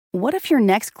What if your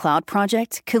next cloud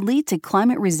project could lead to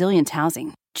climate-resilient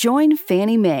housing? Join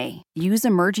Fannie Mae. Use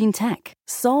emerging tech.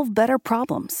 Solve better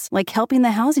problems, like helping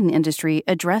the housing industry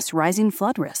address rising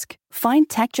flood risk. Find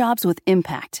tech jobs with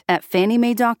impact at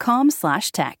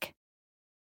fanniemae.com/tech.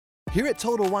 Here at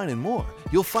Total Wine & More,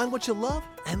 you'll find what you love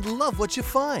and love what you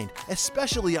find,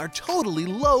 especially our totally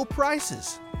low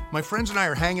prices. My friends and I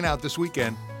are hanging out this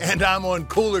weekend, and I'm on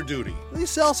cooler duty. These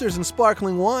seltzers and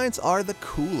sparkling wines are the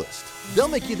coolest. They'll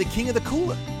make you the king of the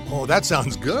cooler. Oh, that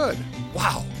sounds good.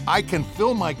 Wow, I can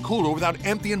fill my cooler without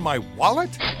emptying my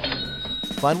wallet?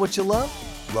 Find what you love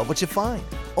what you find.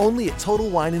 Only at Total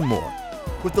Wine & More.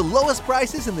 With the lowest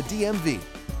prices in the DMV.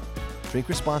 Drink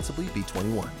responsibly,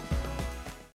 B21.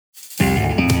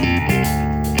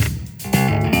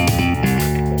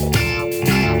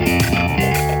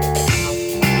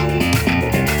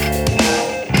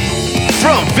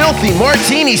 From Filthy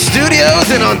Martini Studios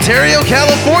in Ontario,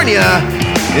 California,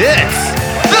 it's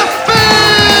the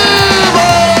FUBAR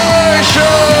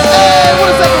Show! Hey,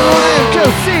 what is up, everyone? I am Joe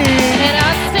C. And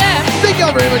I'm Steph. Thank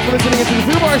y'all very much for listening to the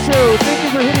FUBAR Show. Thank you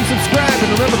for hitting subscribe,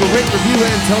 and remember to rate, review,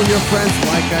 and tell your friends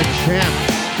like a champ.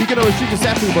 You can always shoot us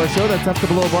at FUBAR Show. That's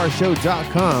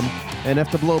FTheBelowBarShow.com. And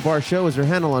FTheBelowBar Show is our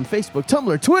handle on Facebook,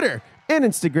 Tumblr, Twitter, and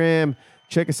Instagram.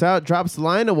 Check us out. Drop us a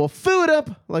line, and we'll foo it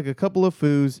up like a couple of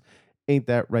foos. Ain't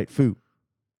that right, foo?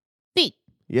 Feet.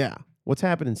 Yeah. What's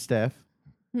happening, Steph?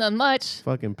 Not much.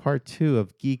 Fucking part 2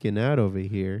 of geeking out over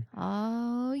here.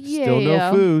 Oh, yeah. Still no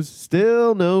foos.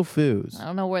 Still no foos. I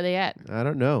don't know where they at. I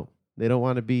don't know. They don't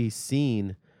want to be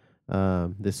seen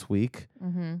this week.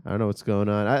 Mm-hmm. I don't know what's going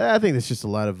on. I think there's just a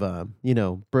lot of,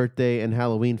 birthday and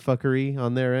Halloween fuckery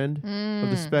on their end of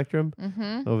the spectrum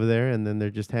over there. And then they're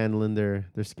just handling their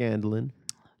scandalin'.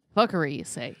 Fuckery, you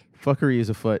say. Fuckery is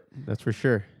afoot. That's for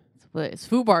sure. It's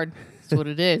FUBAR. That's what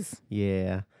it is.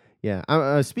 Yeah.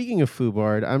 Yeah. Speaking of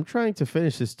FUBAR, I'm trying to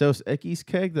finish this Dos Equis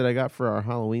keg that I got for our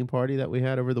Halloween party that we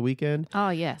had over the weekend.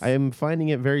 Oh, yes. I am finding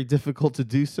it very difficult to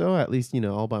do so, at least,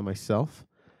 all by myself.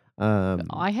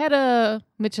 I had a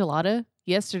michelada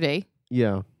yesterday.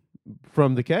 Yeah.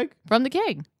 From the keg? From the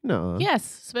keg. No. Yes,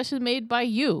 specially made by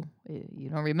you. You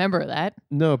don't remember that.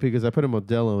 No, because I put a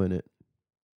Modelo in it.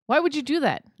 Why would you do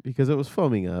that? Because it was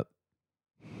foaming up.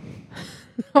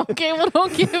 Okay, well,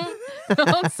 don't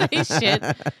say shit.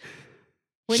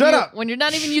 Shut up! When you're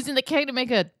not even using the keg to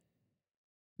make a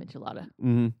michelada.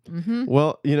 Mm-hmm. Mm-hmm.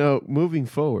 Well, moving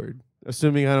forward,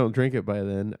 assuming I don't drink it by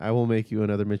then, I will make you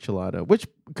another michelada, which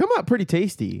come out pretty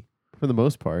tasty for the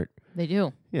most part. They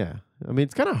do. Yeah. I mean,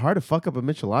 it's kind of hard to fuck up a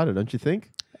michelada, don't you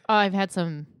think? I've had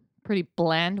some pretty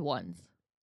bland ones.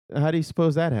 How do you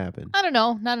suppose that happened? I don't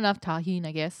know. Not enough tahini,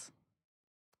 I guess.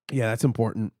 Yeah, that's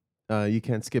important. You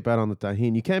can't skip out on the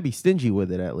tahini. You can't be stingy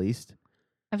with it, at least.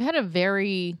 I've had a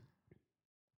very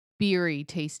beery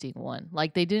tasting one.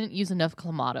 Like, they didn't use enough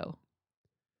Clamato.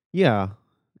 Yeah.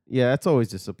 Yeah, that's always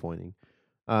disappointing.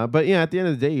 But yeah, at the end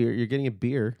of the day, you're getting a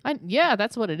beer. Yeah,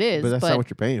 that's what it is. But that's not what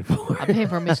you're paying for. I'm paying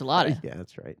for a michelada. Yeah,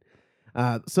 that's right.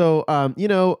 So,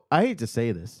 I hate to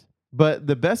say this, but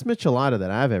the best michelada that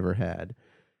I've ever had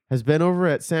has been over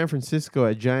at San Francisco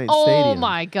at Giant Stadium. Oh,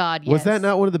 my God, yes. Was that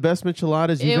not one of the best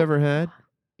micheladas you've ever had?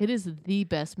 It is the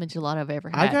best michelada I've ever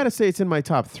had. I got to say it's in my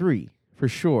top 3, for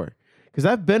sure. Because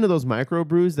I've been to those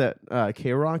microbrews that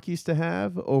K-Rock used to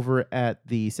have over at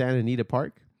the Santa Anita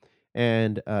Park.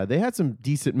 And they had some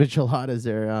decent micheladas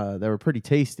there that were pretty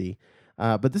tasty.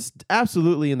 But this is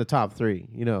absolutely in the top 3.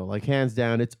 Like hands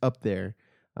down, it's up there.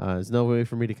 There's no way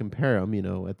for me to compare them,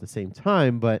 at the same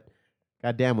time. But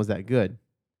goddamn, was that good.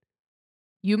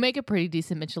 You make a pretty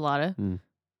decent michelada.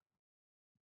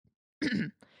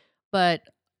 Mm. But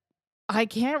I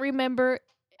can't remember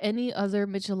any other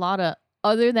michelada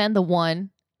other than the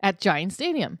one at Giant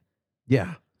Stadium.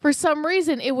 Yeah. For some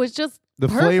reason, it was just The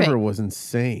perfect. flavor was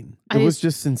insane. It was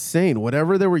just insane.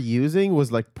 Whatever they were using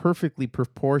was like perfectly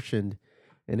proportioned.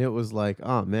 And it was like,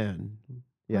 oh, man.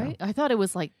 Yeah. Right? I thought it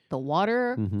was like the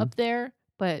water up there,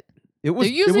 but they're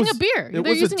using a beer. They're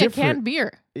using a canned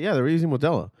beer. Yeah, they were using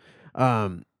Modelo.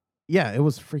 Yeah, it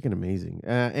was freaking amazing.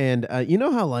 And you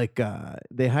know how like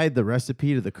they hide the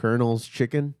recipe to the Colonel's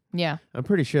chicken? Yeah. I'm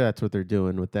pretty sure that's what they're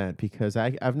doing with that because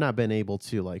I've not been able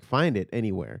to like find it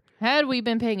anywhere. Had we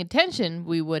been paying attention,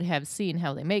 we would have seen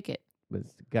how they make it. But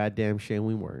it's a goddamn shame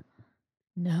we weren't.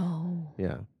 No.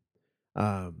 Yeah.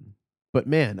 But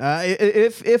man,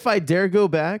 if I dare go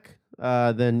back,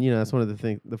 then that's one of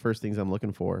the first things I'm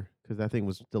looking for because that thing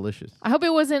was delicious. I hope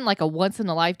it wasn't like a once in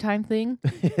a lifetime thing.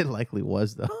 It likely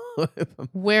was though.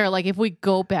 Where like if we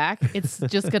go back, it's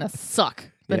just gonna suck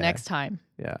the next time.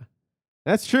 Yeah.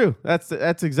 That's true. That's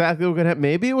exactly what could happen.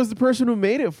 Maybe it was the person who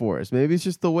made it for us. Maybe it's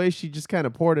just the way she just kind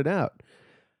of poured it out.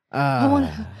 I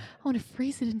want to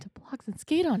freeze it into blocks and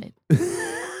skate on it.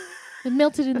 It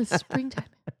melted in the springtime.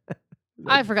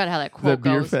 I forgot how that quote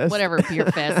Beer goes. Fest? Whatever, Beer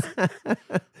Fest.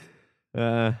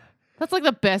 uh, That's like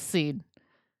the best scene.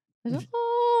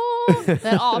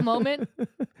 That awe moment.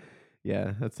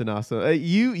 Yeah, that's an awesome.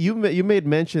 You made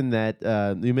mention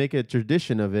that you make a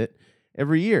tradition of it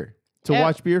every year to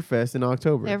watch Beer Fest in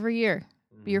October. Every year,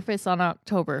 Beer Fest on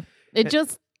October. It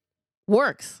just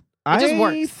works. It just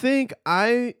works.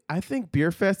 I think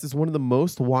Beer Fest is one of the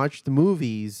most watched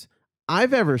movies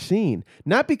I've ever seen.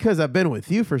 Not because I've been with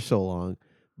you for so long,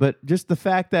 but just the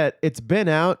fact that it's been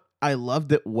out. I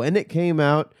loved it when it came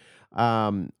out.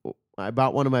 I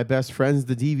bought one of my best friends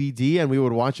the DVD, and we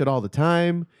would watch it all the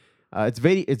time. It's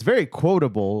very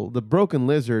quotable. The Broken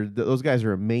Lizard, those guys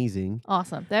are amazing.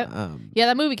 Awesome. That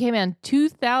movie came out in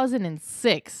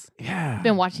 2006. Yeah, I've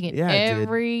been watching it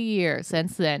every year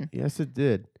since then. Yes, it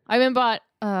did. I even bought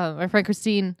my friend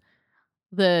Christine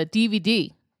the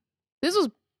DVD. This was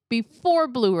before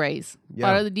Blu-rays.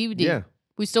 Bought her the DVD. Yeah.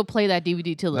 We still play that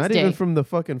DVD till this day. Not even from the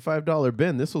fucking $5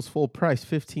 bin. This was full price,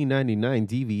 $15.99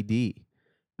 DVD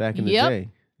back in the day.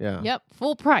 Yeah. Yep.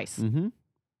 Full price. Mm-hmm.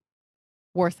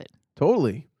 Worth it.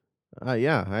 Totally.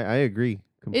 Yeah, I agree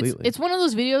completely. It's one of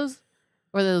those videos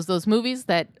or those movies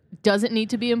that doesn't need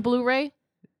to be in Blu-ray.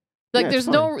 Like there's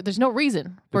no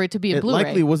reason for it to be in Blu-ray. It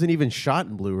likely wasn't even shot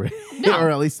in Blu-ray. No. Or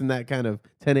at least in that kind of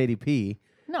 1080p.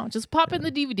 No, just pop in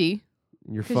the DVD.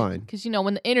 You're fine. Because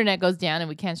when the internet goes down and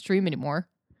we can't stream anymore,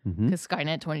 because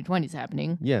Skynet 2020 is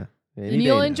happening. Yeah. And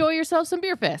you'll enjoy yourself some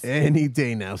Beer Fest. Any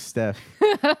day now, Steph.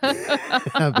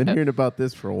 I've been hearing about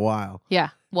this for a while. Yeah.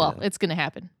 Well, it's going to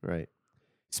happen. Right.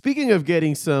 Speaking of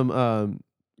getting some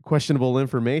questionable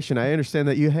information, I understand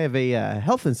that you have a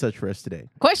health and such for us today.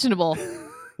 Questionable.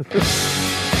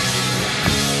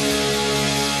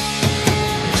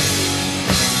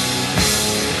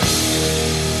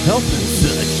 Health and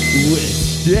such with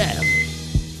Steph.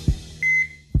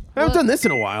 I haven't done this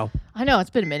in a while. I know, it's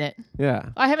been a minute. Yeah.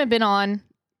 I haven't been on.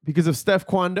 Because of Steph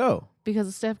Kwando. Because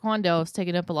of Steph Kwando. It's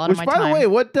taking up a lot of my By time. the way,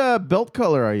 what belt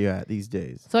color are you at these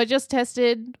days? So I just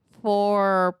tested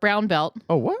for brown belt.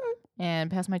 Oh, what?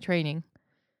 And passed my training.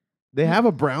 They have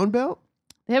a brown belt?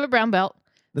 They have a brown belt.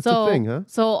 That's a thing, huh?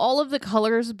 So all of the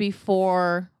colors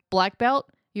before black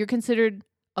belt, you're considered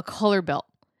a color belt.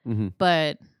 Mm-hmm.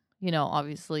 But,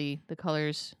 obviously the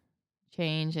colors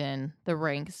change and the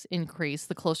ranks increase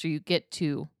the closer you get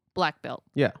to black belt.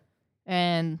 Yeah.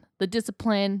 And the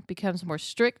discipline becomes more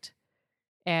strict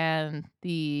and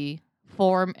the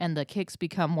form and the kicks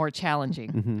become more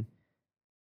challenging. Mm-hmm.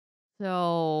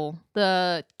 So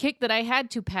the kick that I had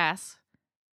to pass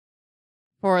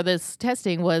for this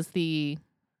testing was the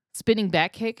spinning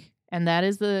back kick. And that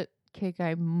is the kick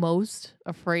I'm most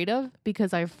afraid of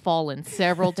because I've fallen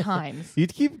several times.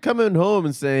 You'd keep coming home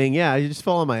and saying, yeah, I just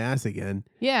fell on my ass again.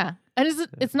 Yeah. And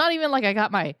it's not even like I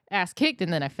got my ass kicked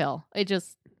and then I fell. You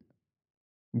just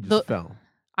fell.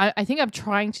 I think I'm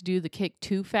trying to do the kick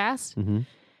too fast. Mm-hmm.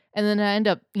 And then I end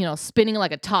up, spinning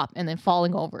like a top and then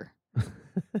falling over.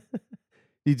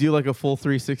 You do like a full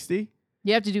 360?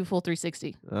 You have to do full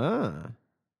 360. Ah,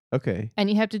 okay. And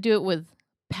you have to do it with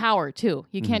power too.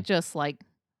 You can't just like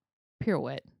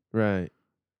pirouette. Right.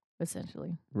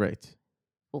 Essentially. Right.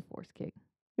 Full force kick.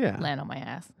 Yeah. Land on my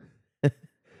ass.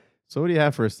 So what do you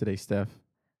have for us today, Steph?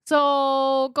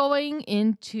 So going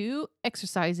into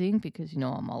exercising, because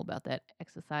I'm all about that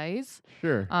exercise.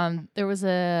 Sure. There was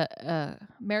a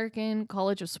American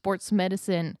College of Sports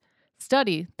Medicine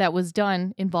study that was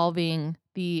done involving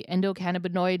the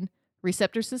endocannabinoid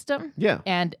receptor system. Yeah.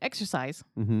 And exercise.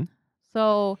 Mm-hmm.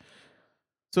 So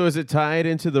is it tied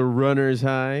into the runner's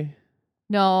high?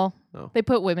 No. Oh. They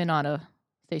put women on a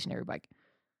stationary bike.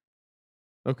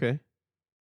 Okay.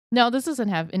 No, this doesn't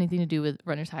have anything to do with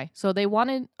runner's high. So they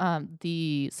wanted,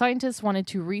 the scientists wanted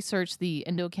to research the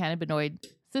endocannabinoid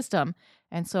system.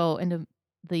 And so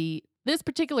this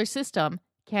particular system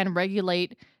can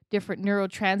regulate different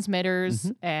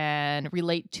neurotransmitters and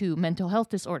relate to mental health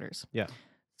disorders. Yeah.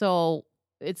 So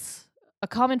it's a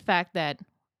common fact that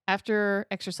after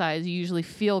exercise, you usually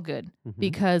feel good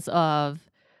because of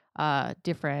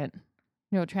different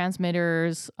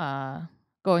neurotransmitters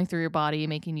going through your body,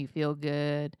 making you feel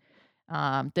good.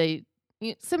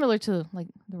 Similar to like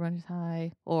the runner's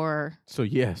high or so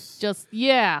yes. Just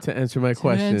yeah. To answer my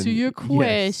question. To answer your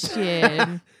question.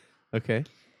 Yes. Okay.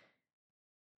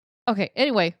 Okay.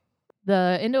 Anyway,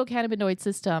 the endocannabinoid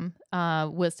system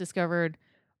was discovered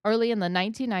early in the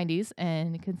 1990s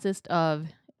and consists of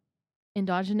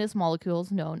endogenous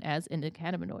molecules known as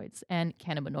endocannabinoids and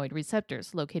cannabinoid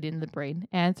receptors located in the brain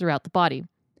and throughout the body.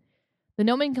 The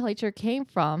nomenclature came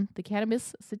from the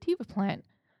cannabis sativa plant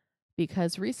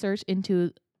because research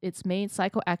into its main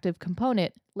psychoactive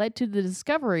component led to the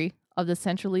discovery of the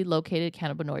centrally located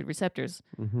cannabinoid receptors,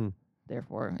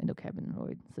 therefore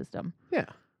endocannabinoid system. Yeah.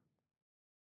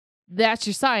 That's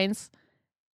your science.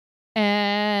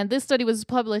 And this study was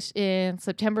published in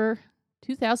September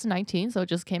 2019, so it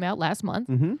just came out last month,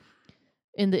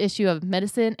 in the issue of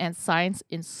Medicine and Science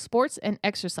in Sports and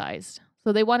Exercise.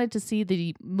 So they wanted to see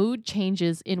the mood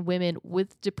changes in women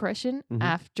with depression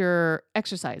after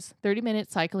exercise,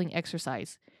 30-minute cycling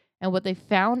exercise. And what they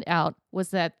found out was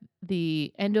that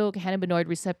the endocannabinoid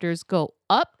receptors go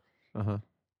up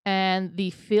and the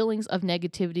feelings of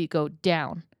negativity go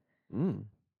down.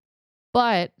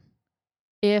 But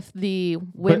if the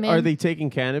women... But are they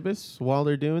taking cannabis while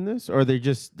they're doing this? Or are they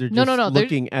just No.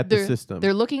 looking at the system?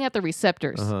 They're looking at the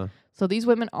receptors. So these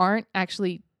women aren't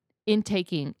actually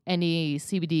intaking any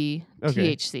CBD,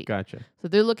 THC. Gotcha. So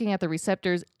they're looking at the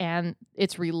receptors and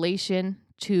its relation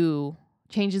to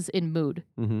changes in mood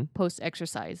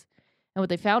post-exercise. And what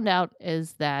they found out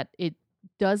is that it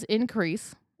does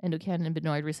increase,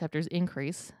 endocannabinoid receptors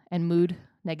increase, and mood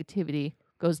negativity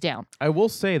goes down. I will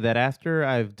say that after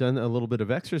I've done a little bit of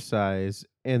exercise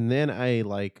and then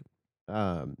I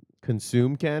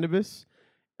consume cannabis,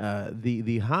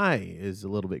 the high is a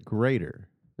little bit greater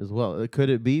as well. Could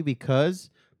it be because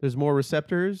there's more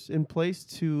receptors in place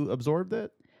to absorb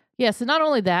that? Yes, and not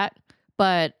only that,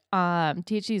 but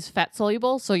THC is fat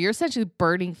soluble, so you're essentially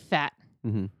burning fat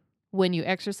when you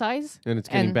exercise. And it's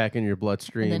getting back in your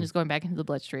bloodstream. And then it's going back into the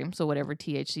bloodstream, so whatever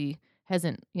THC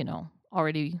hasn't,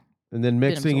 already... And then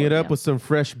mixing it up with some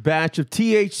fresh batch of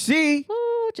THC.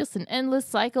 Ooh, just an endless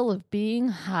cycle of being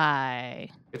high.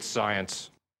 It's science.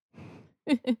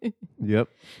 Yep.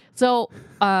 So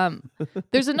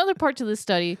there's another part to this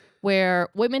study where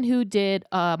women who did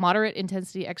moderate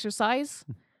intensity exercise,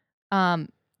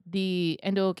 the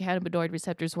endocannabinoid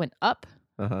receptors went up,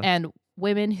 and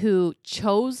women who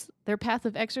chose their path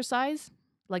of exercise,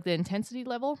 like the intensity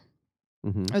level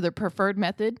or their preferred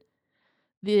method,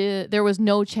 there was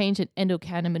no change in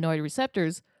endocannabinoid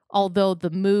receptors, although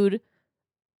the mood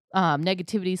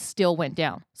negativity still went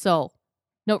down. So,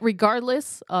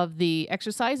 regardless of the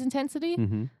exercise intensity,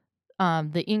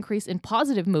 the increase in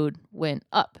positive mood went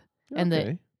up, and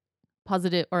the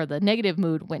positive or the negative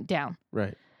mood went down.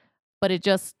 Right. But it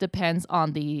just depends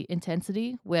on the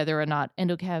intensity, whether or not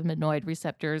endocannabinoid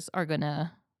receptors are going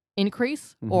to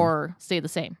increase or stay the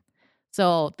same.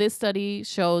 So this study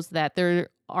shows that there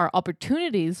are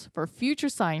opportunities for future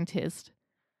scientists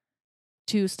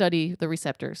to study the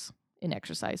receptors in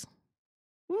exercise.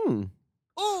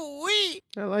 Ooh-wee.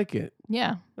 I like it.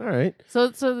 Yeah. All right. So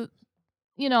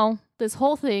this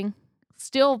whole thing,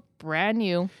 still brand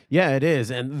new. Yeah, it is.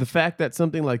 And the fact that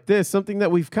something like this, something that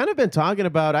we've kind of been talking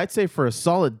about, I'd say for a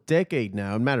solid decade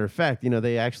now. Matter of fact,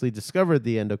 they actually discovered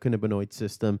the endocannabinoid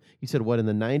system. You said what, in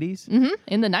the 90s?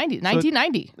 In the 90s,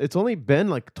 1990. It's only been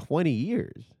like 20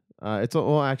 years.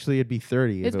 Actually, it'd be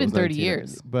 30. It's been 30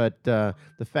 years. But the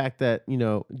fact that,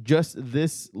 just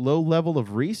this low level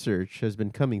of research has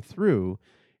been coming through,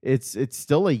 it's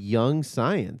still a young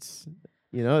science.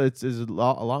 There's a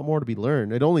lot more to be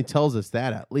learned. It only tells us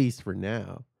that, at least for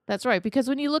now. That's right. Because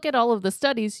when you look at all of the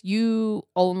studies, you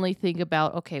only think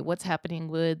about, okay, what's happening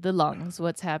with the lungs?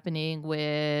 What's happening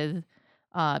with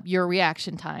your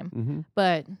reaction time?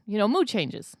 But, mood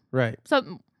changes. Right.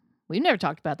 So we've never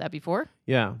talked about that before.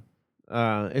 Yeah.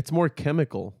 It's more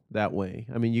chemical that way.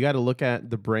 I mean, you got to look at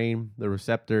the brain, the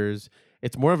receptors.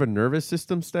 It's more of a nervous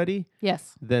system study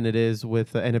than it is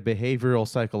with and a behavioral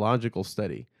psychological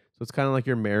study. So it's kind of like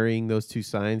you're marrying those two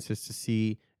sciences to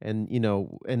see, and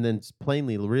then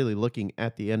plainly really looking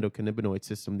at the endocannabinoid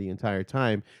system the entire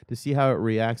time to see how it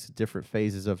reacts to different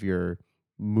phases of your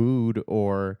mood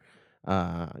or,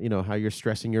 how you're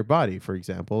stressing your body. For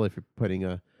example, if you're putting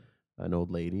an old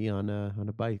lady on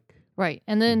a bike. Right.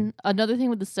 And then another thing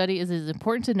with the study is it's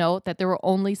important to note that there were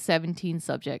only 17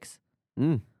 subjects.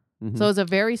 So it's a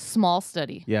very small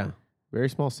study. Yeah. Very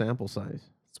small sample size.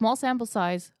 Small sample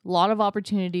size, a lot of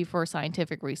opportunity for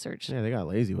scientific research. Yeah, they got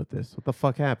lazy with this. What the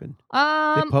fuck happened?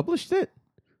 They published it?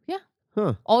 Yeah.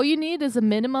 Huh. All you need is a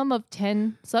minimum of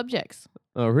 10 subjects.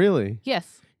 Oh, really?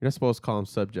 Yes. You're not supposed to call them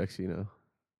subjects,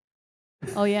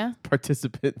 Oh, yeah?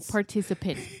 Participants.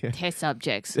 Test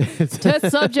subjects.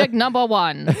 Test subject number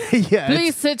 1. Yeah.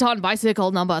 Please sit on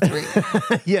bicycle number 3.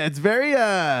 Yeah, it's very,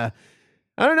 I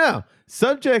I don't know.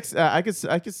 Subjects, I could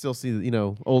still see,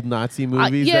 old Nazi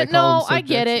movies. Yeah, that call no, them I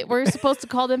get subjects. it. We're supposed to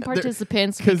call them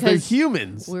participants Because they're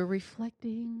humans. we're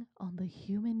reflecting on the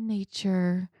human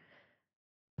nature.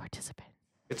 Participant.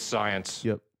 It's science.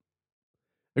 Yep.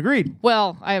 Agreed.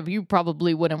 Well, you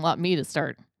probably wouldn't want me to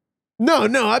start. No,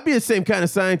 I'd be the same kind of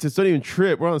scientist. Don't even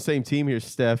trip. We're on the same team here,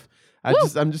 Steph.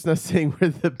 I'm just not saying we're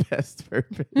the best. We're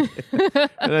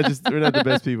not the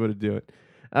best people to do it.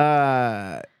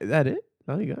 Is that it?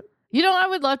 Oh, you got it? I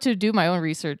would love to do my own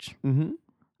research. Mm-hmm.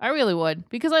 I really would,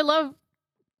 because I love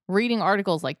reading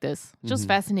articles like this. Just Mhm.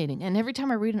 fascinating. And every time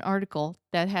I read an article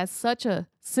that has such a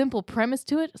simple premise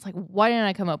to it, it's like, why didn't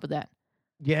I come up with that?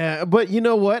 Yeah, but you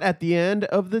know what? At the end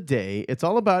of the day, it's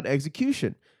all about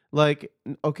execution. Like,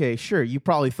 okay, sure, you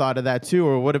probably thought of that too,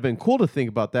 or it would have been cool to think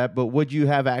about that, but would you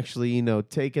have actually,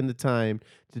 taken the time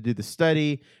to do the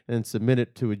study and submit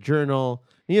it to a journal,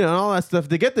 and all that stuff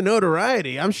to get the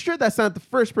notoriety? I'm sure that's not the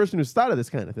first person who's thought of this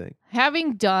kind of thing.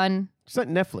 Having done It's not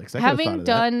Netflix. I could have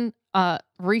thought of that.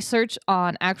 research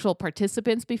on actual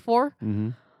participants before,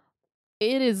 Mhm.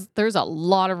 there's a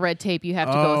lot of red tape you have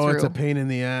to go Oh, through. it's a pain in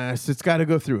the ass. It's got to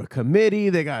go through a committee.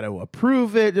 They got to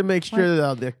approve it to make sure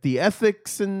that the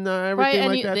ethics and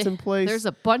everything and that's in place. There's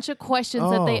a bunch of questions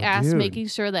that they Oh, ask, dude. making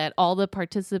sure that all the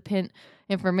participant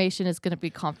information is going to be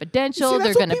confidential. See, They're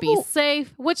that's what going to be people-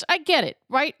 safe, which I get it,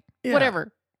 right? Yeah.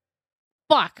 Whatever.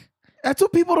 Fuck. That's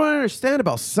what people don't understand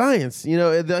about science.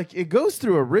 It goes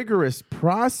through a rigorous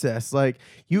process. Like,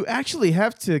 you actually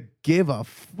have to give a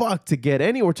fuck to get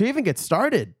anywhere, to even get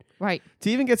started. Right.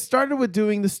 To even get started with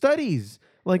doing the studies.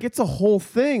 Like, it's a whole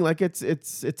thing. Like, it's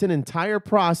an entire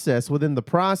process within the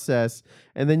process,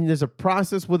 and then there's a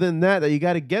process within that you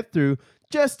got to get through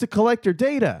just to collect your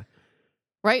data.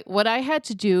 Right. What I had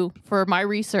to do for my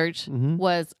research Mhm.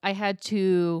 was I had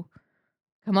to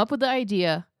come up with the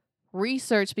idea,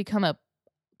 research, become a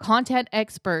content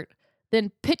expert,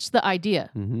 then pitch the idea.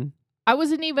 Mm-hmm. I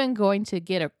wasn't even going to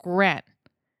get a grant.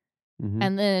 Mm-hmm.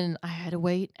 And then I had to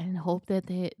wait and hope that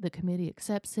the committee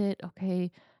accepts it.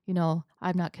 Okay,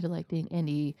 I'm not collecting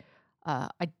any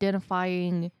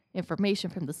identifying information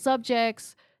from the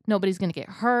subjects. Nobody's going to get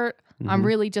hurt. I'm Mhm.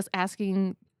 really just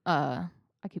asking, I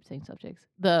keep saying subjects,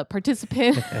 the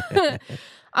participant.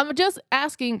 I'm just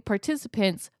asking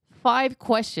participants 5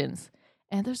 questions.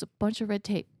 And there's a bunch of red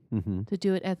tape Mm-hmm. to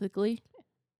do it ethically.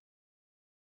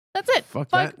 That's it. Fuck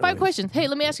Five that noise. questions. Hey,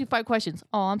 let me ask you 5 questions.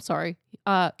 Oh, I'm sorry.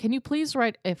 Can you please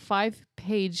write a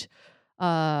 5-page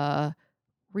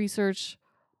research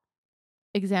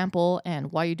example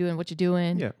and why you're doing what you're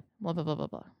doing? Yeah. Blah, blah, blah, blah,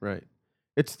 blah. Right.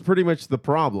 It's pretty much the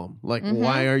problem. Like, Mhm.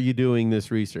 why are you doing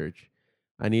this research?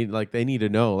 They need to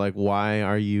know, like, why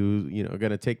are you,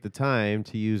 going to take the time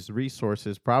to use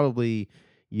resources probably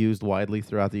used widely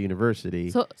throughout the university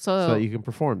So that you can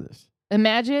perform this?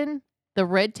 imagine the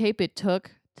red tape it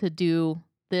took to do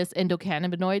this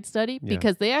endocannabinoid study, Yeah.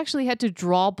 because they actually had to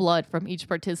draw blood from each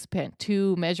participant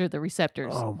to measure the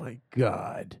receptors. Oh my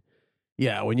God.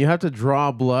 Yeah, when you have to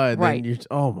draw blood, Right. then you're,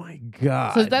 oh my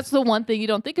God. So that's the one thing you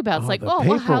don't think about. It's Oh, like, the well,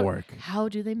 paperwork. how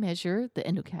do they measure the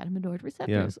endocannabinoid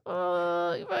receptors?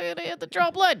 They have to draw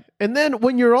blood. And then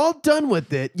when you're all done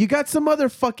with it, you got some other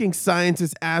fucking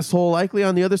scientist asshole, likely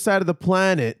on the other side of the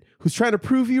planet, who's trying to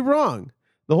prove you wrong.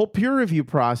 The whole peer review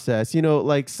process,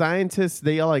 like scientists,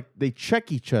 they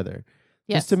check each other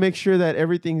Yes. just to make sure that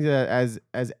everything's as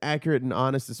accurate and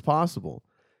honest as possible.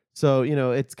 So,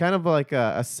 it's kind of like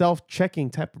a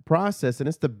self-checking type of process, and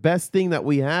it's the best thing that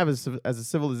we have as a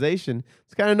civilization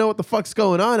to kind of know what the fuck's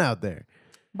going on out there.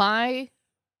 My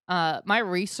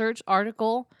research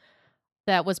article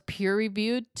that was peer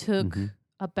reviewed took Mhm.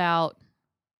 about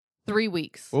 3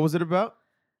 weeks. What was it about?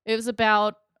 It was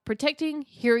about protecting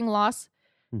hearing loss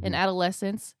in Mhm.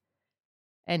 adolescents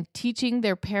and teaching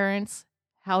their parents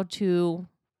how to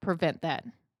prevent that.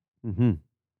 Mm-hmm.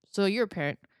 So you're a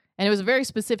parent, and it was a very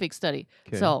specific study.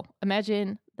 Okay. So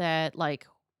imagine that, like,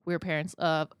 we're parents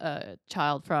of a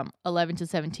child from 11 to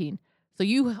 17. So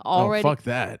you already, fuck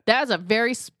that. that's a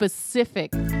very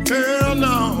specific. Hell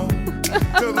no.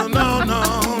 To the no,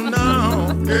 no,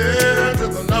 no. Yeah, to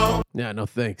the no. Yeah, no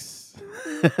thanks.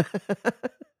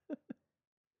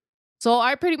 So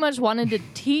I pretty much wanted to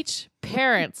teach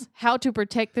parents how to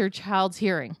protect their child's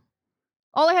hearing.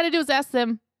 All I had to do was ask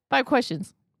them 5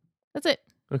 questions. That's it.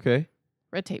 Okay.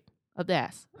 Red tape up the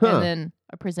ass. Huh. And then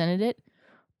I presented it,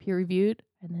 peer reviewed,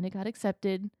 and then it got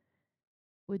accepted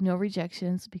with no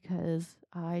rejections because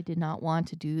I did not want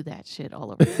to do that shit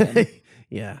all over again.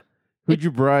 Yeah. Who'd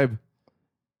you bribe?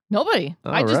 Nobody.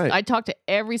 All I right. talked to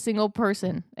every single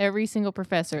person, every single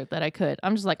professor that I could.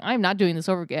 I'm just like, I'm not doing this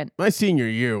over again. My senior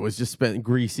year was just spent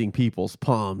greasing people's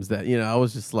palms. That I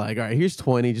was just like, all right, here's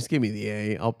 20. Just give me the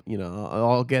A.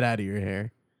 I'll get out of your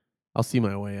hair. I'll see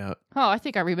my way out. Oh, I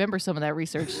think I remember some of that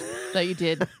research that you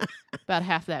did. About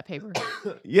half that paper.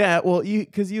 Yeah, well,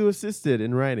 because you assisted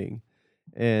in writing,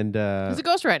 and He's a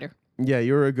ghostwriter. yeah,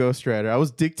 you were a ghostwriter. I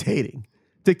was dictated,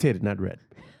 not read.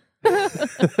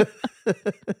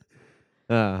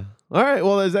 All right.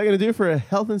 Well, is that going to do it for a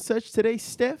health and such today,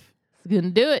 Steph? It's gonna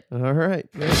do it. All right.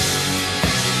 Great.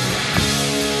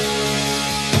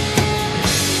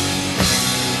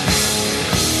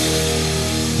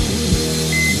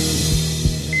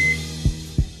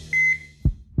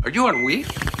 Are you on weed?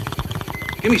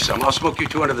 Give me some. I'll smoke you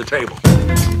two under the table.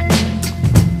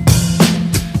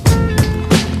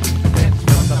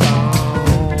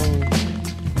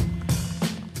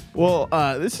 Well,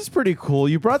 this is pretty cool.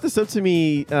 You brought this up to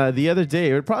me the other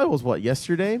day. It probably was,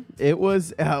 yesterday? It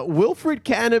was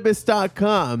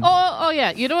WilfredCannabis.com. Oh yeah.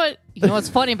 You know what? You know what's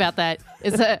funny about that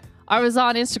is that I was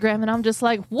on Instagram and I'm just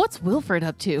like, what's Wilfred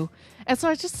up to? And so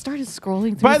I just started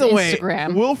scrolling through By the his way,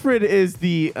 Instagram. Wilfred is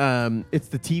it's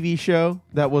the TV show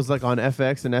that was like on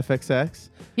FX and FXX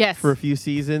Yes. for a few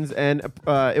seasons, and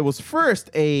it was first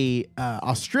a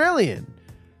Australian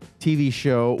TV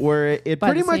show where it By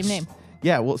pretty the much same name.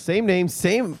 Yeah, well, same name,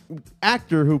 same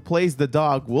actor who plays the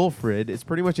dog Wilfred. It's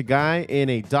pretty much a guy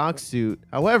in a dog suit.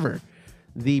 However,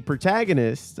 the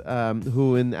protagonist,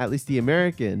 who in at least the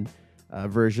American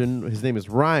version, his name is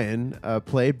Ryan,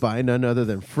 played by none other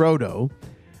than Frodo,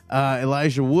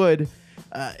 Elijah Wood.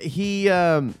 He's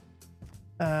the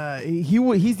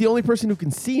only person who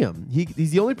can see him. He's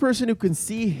the only person who can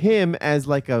see him as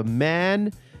like a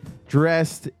man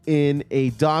dressed in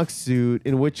a dog suit,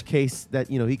 in which case that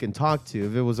he can talk to.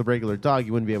 If it was a regular dog,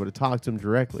 you wouldn't be able to talk to him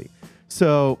directly.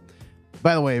 So,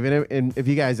 by the way, if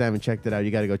you guys haven't checked it out,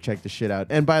 you got to go check the shit out.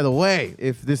 And by the way,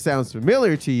 if this sounds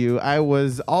familiar to you, I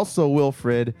was also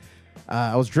Wilfred.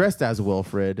 I was dressed as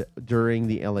Wilfred during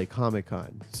the LA Comic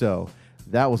Con. So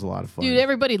that was a lot of fun. Dude,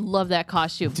 everybody loved that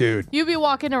costume. Dude. You'd be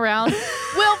walking around,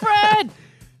 Wilfred!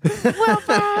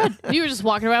 Wilfred! You were just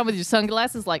walking around with your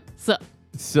sunglasses like, sup.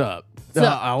 Sup?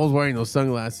 Sup? I was wearing those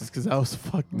sunglasses because I was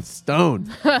fucking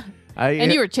stoned.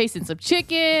 And you were chasing some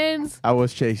chickens. I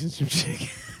was chasing some chicken.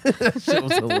 That shit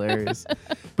was hilarious.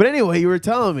 But anyway, you were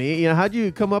telling me, how'd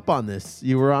you come up on this?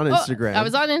 You were on Instagram. I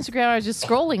was on Instagram. I was just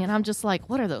scrolling, and I'm just like,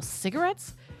 what are those,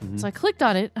 cigarettes? Mm-hmm. So I clicked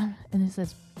on it, and it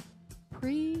says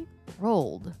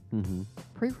pre-rolled. Mm-hmm.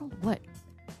 Pre-rolled what?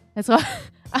 And so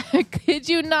I kid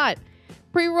you not,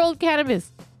 pre-rolled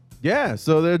cannabis. Yeah,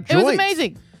 so they're joints. It was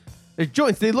amazing. They're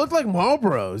joints. They look like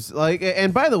Marlboros.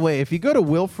 And by the way, if you go to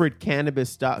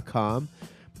WilfredCannabis.com,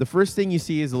 the first thing you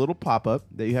see is a little pop-up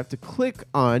that you have to click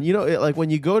on. Like when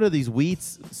you go to these weed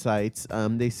sites,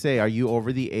 they say, are you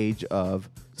over the age of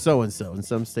so-and-so? In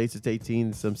some states it's 18,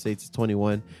 in some states it's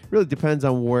 21. It really depends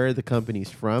on where the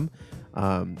company's from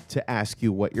to ask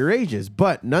you what your age is.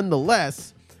 But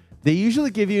nonetheless, they usually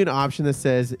give you an option that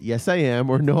says, yes, I am,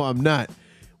 or no, I'm not.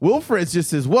 Wilfred's just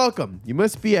says, welcome. You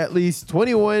must be at least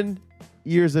 21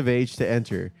 years of age to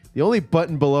enter. The only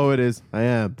button below it is, I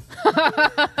am.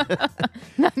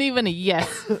 Not even a yes.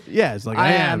 Yeah, it's like,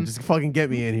 I am. Just fucking get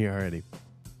me in here already.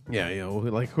 Yeah,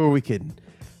 like, who are we kidding?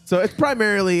 So it's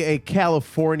primarily a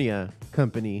California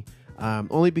company,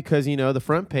 only because, the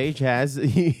front page has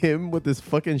him with this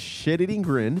fucking shit-eating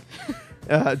grin,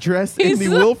 dressed in the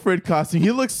Wilfred costume. He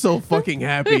looks so fucking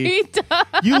happy. He does.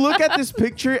 You look at this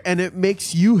picture and it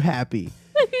makes you happy.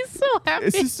 He's so happy.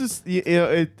 It's just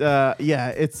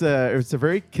it's a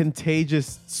very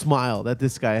contagious smile that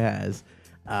this guy has.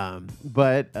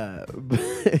 But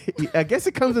I guess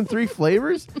it comes in 3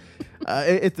 flavors.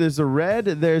 There's a red,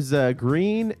 there's a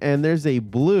green, and there's a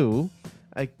blue.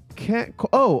 I can't.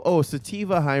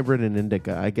 Sativa, hybrid, and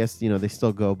indica. I guess they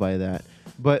still go by that.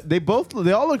 But they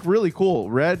all look really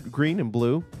cool. Red, green, and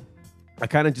blue. I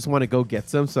kind of just want to go get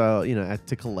some, so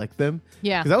to collect them.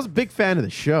 Yeah. Because I was a big fan of the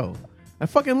show. I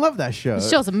fucking love that show. The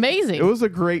show's amazing. It was a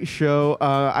great show.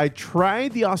 I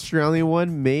tried the Australian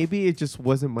one. Maybe it just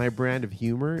wasn't my brand of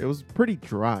humor. It was pretty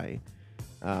dry.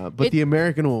 But the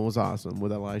American one was awesome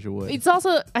with Elijah Wood. It's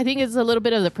also, I think it's a little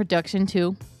bit of the production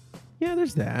too. Yeah,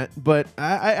 there's that. But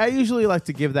I usually like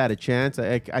to give that a chance.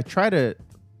 I try to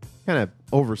kind of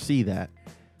oversee that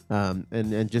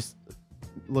and just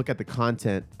look at the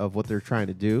content of what they're trying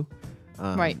to do.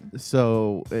 Right.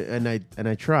 So, and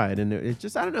I tried, and it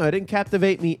just, I don't know, it didn't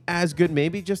captivate me as good.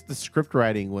 Maybe just the script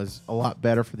writing was a lot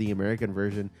better for the American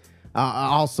version.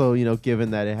 Also,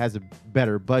 given that it has a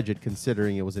better budget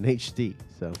considering it was an HD.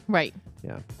 So, Right.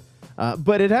 yeah.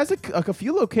 But it has a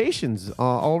few locations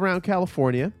all around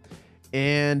California.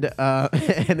 And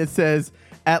and it says,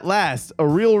 at last, a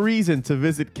real reason to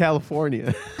visit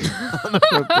California on the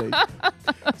front page.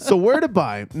 So where to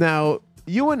buy? Now,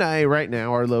 you and I right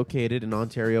now are located in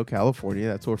Ontario, California.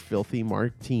 That's where Filthy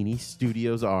Martini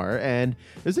Studios are. And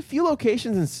there's a few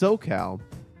locations in SoCal.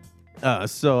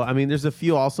 There's a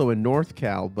few also in North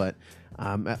Cal, but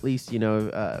at least,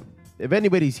 if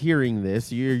anybody's hearing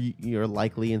this, you're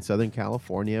likely in Southern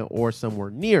California or somewhere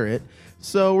near it.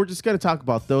 So we're just going to talk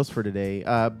about those for today.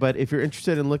 But if you're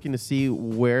interested in looking to see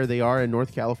where they are in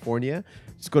North California,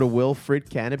 just go to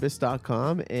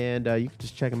wilfredcannabis.com and you can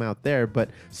just check them out there. But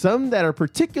some that are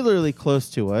particularly close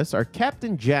to us are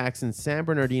Captain Jack's in San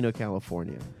Bernardino,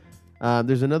 California.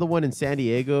 There's another one in San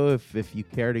Diego if you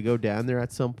care to go down there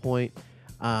at some point.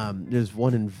 There's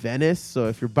one in Venice, so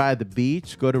if you're by the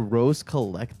beach, go to Rose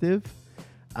Collective.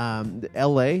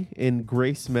 LA in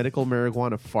Grace Medical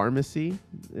Marijuana Pharmacy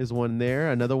is one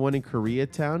there. Another one in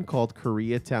Koreatown called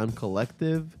Koreatown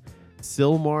Collective.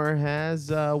 Sylmar has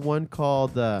one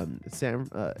called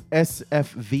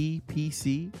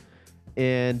SFVPC.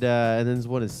 And then there's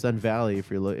one in Sun Valley.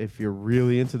 If you're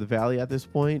really into the valley at this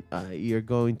point, you're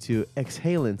going to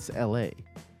Exhalants LA.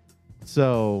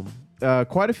 So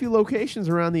quite a few locations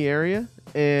around the area,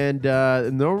 and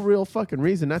no real fucking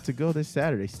reason not to go this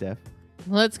Saturday, Steph.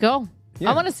 Let's go.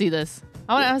 Yeah. I want to see this.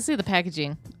 I want to see the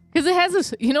packaging because it has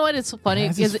this. You know what? It's funny. It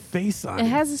has his face on it. It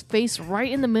has his face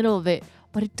right in the middle of it,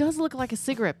 but it does look like a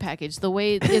cigarette package. The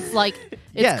way it's like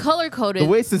it's color coded. The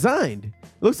way it's designed.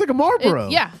 It looks like a Marlboro.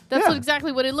 That's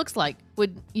exactly what it looks like.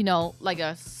 With like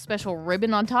a special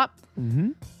ribbon on top,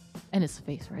 and his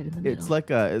face right in the middle. It's like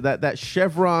that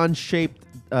chevron shaped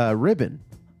ribbon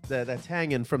that's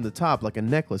hanging from the top, like a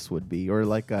necklace would be, or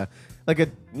like a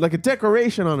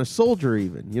decoration on a soldier,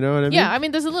 even. You know what I mean? Yeah, I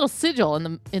mean, there's a little sigil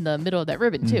in the middle of that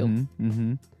ribbon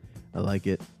too. I like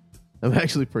it. I'm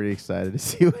actually pretty excited to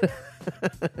see what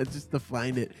just to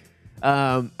find it.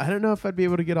 I don't know if I'd be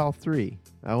able to get all three.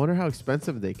 I wonder how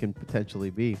expensive they can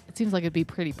potentially be. It seems like it'd be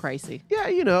pretty pricey.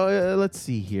 Yeah, let's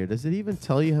see here. Does it even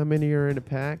tell you how many are in a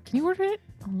pack? Can you order it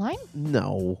online?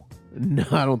 No,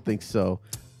 I don't think so.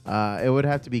 It would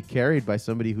have to be carried by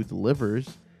somebody who delivers,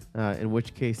 in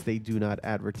which case they do not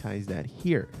advertise that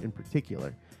here in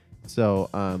particular. So,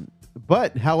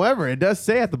 but however, it does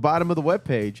say at the bottom of the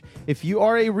webpage, if you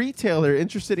are a retailer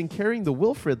interested in carrying the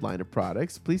Wilfred line of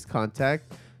products, please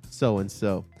contact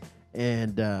so-and-so.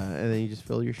 And then you just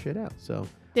fill your shit out. So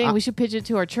dang, we should pitch it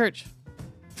to our church.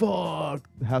 Fuck,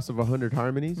 the House of 100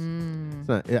 Harmonies. It's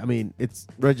not. I mean, it's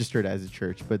registered as a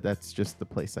church, but that's just the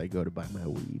place I go to buy my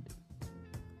weed.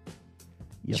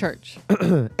 Yep. Church.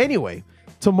 Anyway,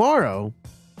 tomorrow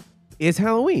is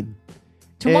Halloween.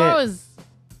 Tomorrow is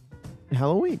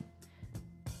Halloween.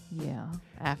 Yeah,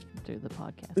 after the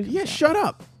podcast. Yeah, shut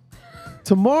up.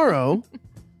 Tomorrow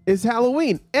is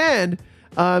Halloween, and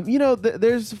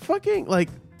there's fucking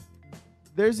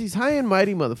there's these high and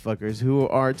mighty motherfuckers who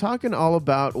are talking all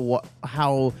about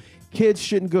how kids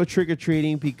shouldn't go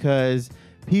trick-or-treating because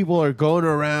people are going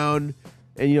around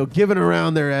and, giving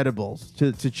around their edibles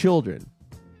to children.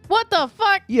 What the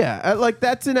fuck? Yeah,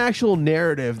 that's an actual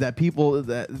narrative that people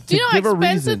that to do you know give how a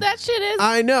expensive reason. that shit is?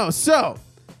 I know. So,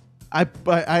 I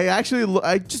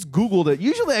just Googled it.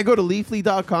 Usually I go to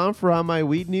Leafly.com for all my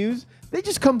weed news. They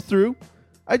just come through.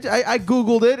 I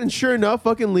Googled it, and sure enough,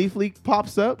 fucking Leafly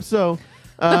pops up. So,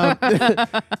 and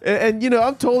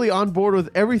I'm totally on board with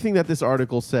everything that this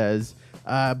article says.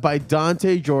 By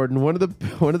Dante Jordan, one of the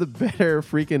better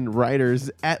freaking writers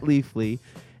at Leafly,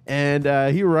 and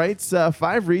he writes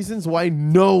 5 reasons why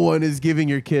no one is giving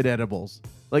your kid edibles.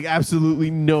 Like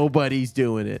absolutely nobody's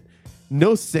doing it.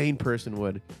 No sane person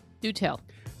would. Do tell.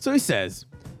 So he says,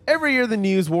 every year the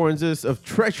news warns us of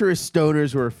treacherous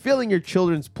stoners who are filling your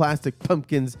children's plastic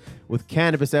pumpkins with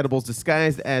cannabis edibles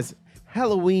disguised as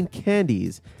Halloween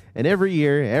candies. And every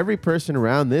year, every person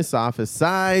around this office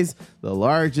sighs the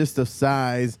largest of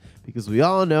sighs because we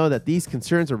all know that these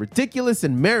concerns are ridiculous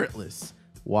and meritless.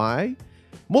 Why?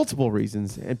 Multiple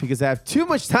reasons. And because I have too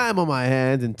much time on my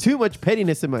hands and too much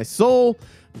pettiness in my soul,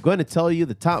 I'm going to tell you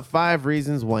the top 5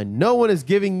 reasons why no one is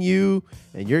giving you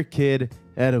and your kid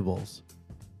edibles.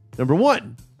 Number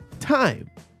 1, time.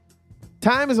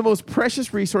 Time is the most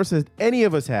precious resource that any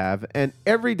of us have, and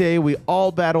every day we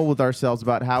all battle with ourselves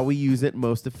about how we use it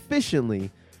most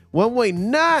efficiently. One way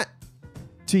not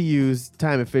to use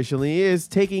time efficiently is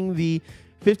taking the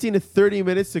 15 to 30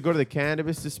 minutes to go to the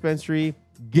cannabis dispensary,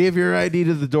 give your ID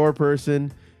to the door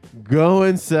person, go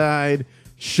inside,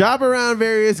 shop around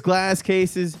various glass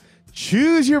cases,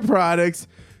 choose your products,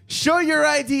 show your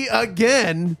ID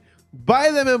again, buy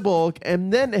them in bulk,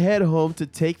 and then head home to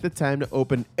take the time to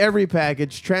open every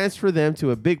package, transfer them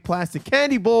to a big plastic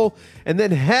candy bowl, and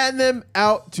then hand them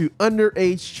out to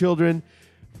underage children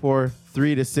for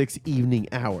 3 to 6 evening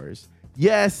hours.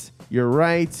 Yes, you're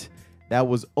right. That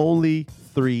was only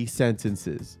 3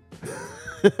 sentences.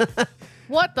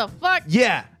 What the fuck?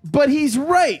 Yeah, but he's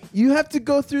right. You have to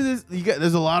go through this.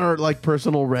 There's a lot of like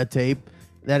personal red tape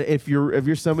that if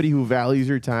you're somebody who values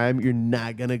your time, you're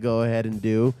not gonna go ahead and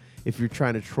do. If you're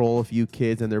trying to troll a few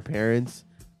kids and their parents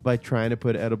by trying to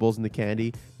put edibles in the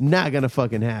candy, not gonna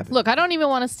fucking happen. Look, I don't even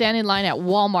want to stand in line at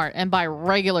Walmart and buy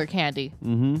regular candy.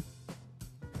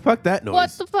 Fuck that noise.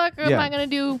 What the fuck am Yeah. I gonna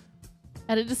do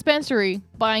at a dispensary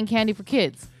buying candy for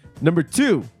kids? Number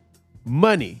 2,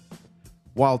 money.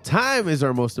 While time is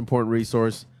our most important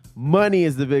resource, money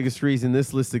is the biggest reason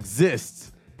this list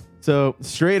exists. So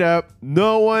straight up,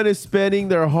 no one is spending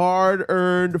their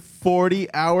hard-earned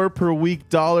 40-hour per week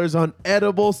dollars on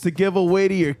edibles to give away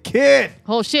to your kid.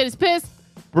 Whole shit is pissed.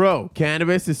 Bro,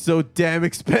 cannabis is so damn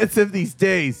expensive these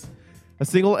days. A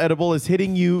single edible is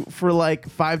hitting you for like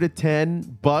 $5 to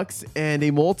 $10, and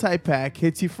a multi-pack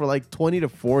hits you for like 20 to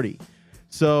 40.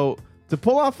 So to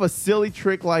pull off a silly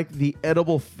trick like the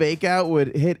edible fake out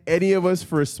would hit any of us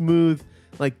for a smooth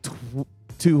like $200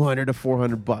 to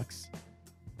 $400.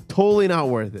 Totally not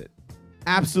worth it.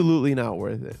 Absolutely not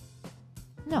worth it.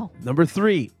 No. Number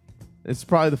 3, it's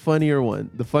probably the funnier one.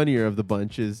 The funnier of the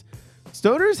bunch is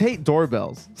stoners hate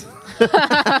doorbells.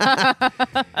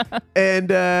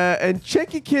 And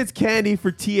check your kids' candy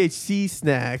for THC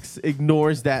snacks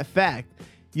ignores that fact.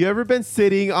 You ever been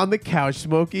sitting on the couch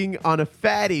smoking on a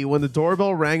fatty when the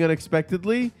doorbell rang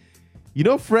unexpectedly? You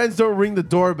know friends don't ring the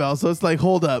doorbell, so it's like,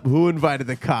 hold up, who invited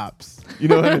the cops? You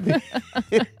know what I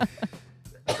mean?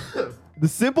 The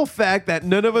simple fact that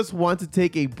none of us want to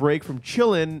take a break from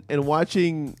chilling and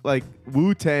watching like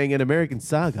Wu-Tang and American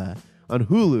Saga on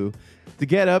Hulu to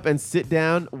get up and sit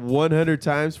down 100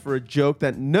 times for a joke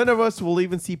that none of us will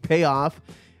even see pay off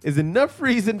is enough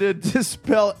reason to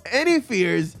dispel any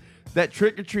fears that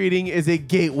trick-or-treating is a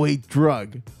gateway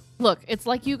drug. Look, it's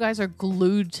like you guys are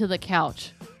glued to the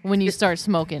couch when you start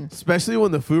smoking. Especially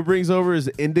when the food brings over is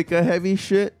indica heavy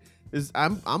shit.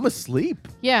 I'm asleep.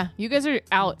 Yeah, you guys are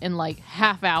out in like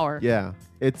half hour. Yeah,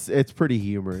 it's pretty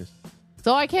humorous.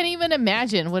 So I can't even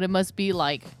imagine what it must be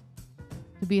like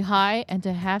to be high and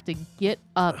to have to get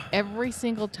up every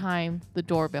single time the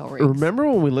doorbell rings. Remember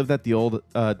when we lived at the old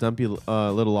dumpy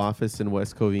little office in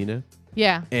West Covina?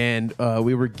 Yeah. And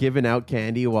we were giving out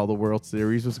candy while the World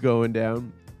Series was going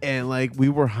down. And like we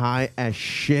were high as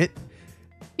shit.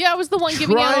 Yeah, I was the one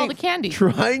giving out all the candy.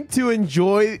 Trying to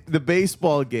enjoy the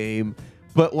baseball game,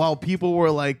 but while people were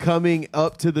like coming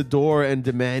up to the door and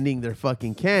demanding their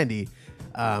fucking candy.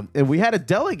 And we had to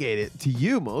delegate it to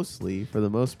you mostly, for the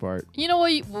most part. You know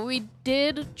what? We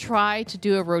did try to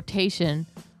do a rotation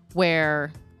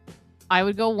where I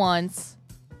would go once,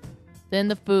 then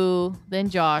the Foo, then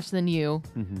Josh, then you.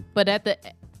 Mm-hmm. But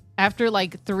after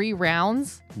like 3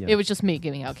 rounds, Yeah. it was just me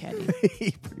giving out candy.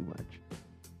 Pretty much.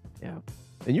 Yeah.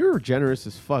 And you were generous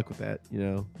as fuck with that, you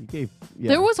know. You gave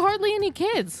There was hardly any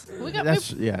kids.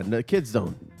 The kids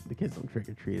don't trick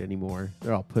or treat anymore.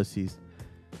 They're all pussies.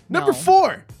 Number No.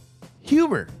 4,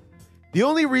 humor. The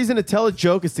only reason to tell a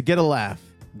joke is to get a laugh.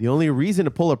 The only reason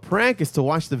to pull a prank is to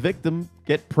watch the victim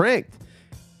get pranked.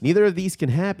 Neither of these can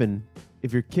happen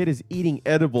if your kid is eating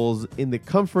edibles in the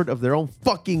comfort of their own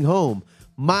fucking home,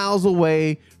 miles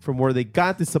away from where they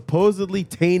got the supposedly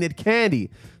tainted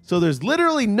candy. So there's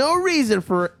literally no reason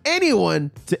for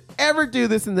anyone to ever do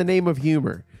this in the name of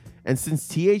humor. And since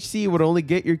THC would only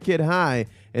get your kid high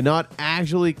and not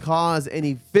actually cause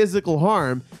any physical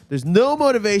harm, there's no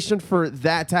motivation for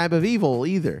that type of evil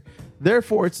either.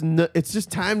 Therefore, it's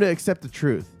just time to accept the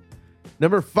truth.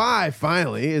 Number 5,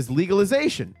 finally, is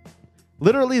legalization.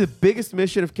 Literally, the biggest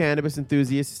mission of cannabis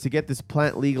enthusiasts is to get this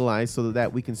plant legalized so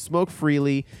that we can smoke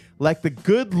freely like the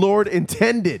good Lord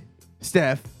intended.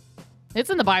 Steph. It's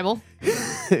in the Bible.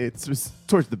 It's just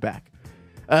towards the back.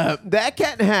 That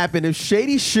can't happen if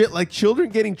shady shit like children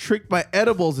getting tricked by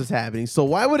edibles is happening. So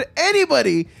why would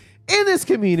anybody in this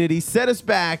community set us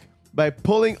back by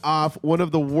pulling off one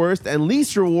of the worst and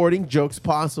least rewarding jokes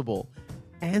possible?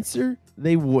 Answer,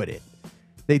 they wouldn't.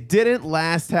 They didn't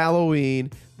last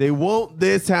Halloween. They won't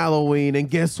this Halloween. And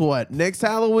guess what? Next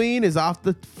Halloween is off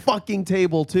the fucking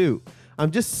table too.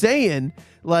 I'm just saying,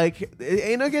 like, it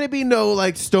ain't not gonna be no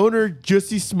like stoner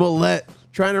Jussie Smollett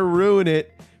trying to ruin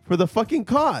it for the fucking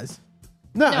cause.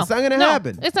 No, it's not gonna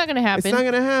happen. It's not gonna happen. It's not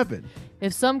gonna happen.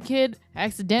 if some kid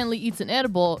accidentally eats an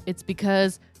edible, it's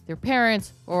because their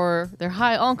parents or their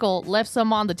high uncle left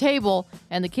some on the table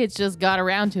and the kids just got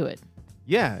around to it.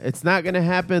 Yeah, it's not going to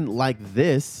happen like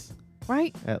this,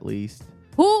 Right? at least.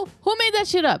 Who made that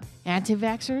shit up?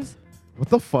 Anti-vaxxers? What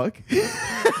the fuck?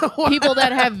 People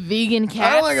that have vegan cats?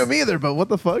 I don't like them either, but what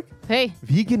the fuck? Hey,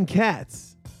 Vegan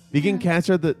cats. Vegan cats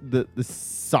are the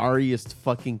sorriest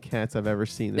fucking cats I've ever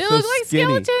seen. they They're so look like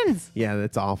skinny. skeletons. Yeah,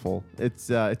 that's awful. It's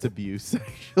abuse,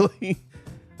 actually.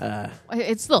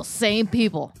 It's the same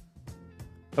people.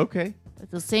 Okay.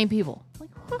 It's the same people. Like,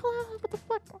 what the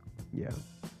fuck? Yeah.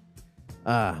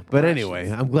 But anyway,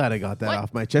 I'm glad I got that What?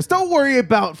 off my chest. Don't worry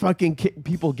about fucking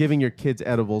people giving your kids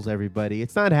edibles, everybody.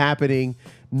 It's not happening.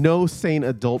 No sane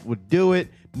adult would do it.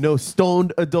 No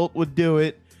stoned adult would do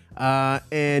it.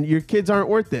 And your kids aren't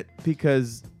worth it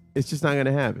because it's just not going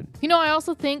to happen. You know, I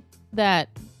also think that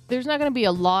there's not going to be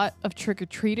a lot of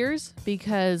trick-or-treaters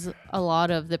because a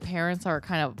lot of the parents are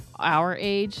kind of our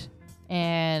age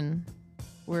and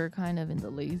we're kind of in the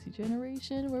lazy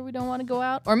generation where we don't want to go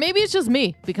out. Or maybe it's just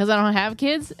me because I don't have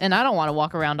kids and I don't want to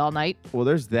walk around all night. Well,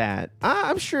 there's that.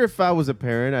 I'm sure if I was a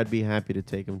parent, I'd be happy to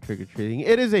take them trick-or-treating.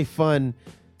 It is a fun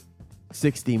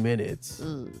 60 minutes.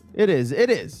 It is.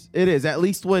 At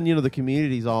least when, the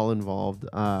community's all involved.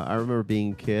 I remember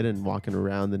being a kid and walking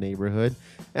around the neighborhood.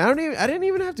 And I didn't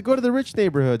even have to go to the rich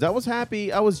neighborhoods. I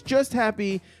was just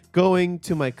happy going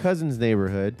to my cousin's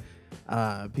neighborhood.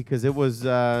 Because it was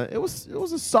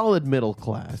a solid middle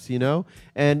class,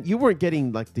 and you weren't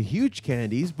getting like the huge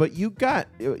candies, but you got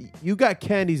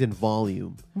candies in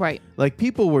volume. Right. Like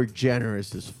people were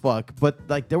generous as fuck, but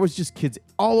like there was just kids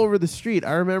all over the street.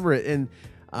 I remember it, and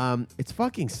it's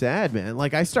fucking sad, man.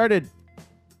 Like I started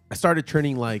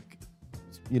turning like,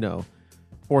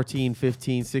 14,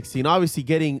 15, 16, obviously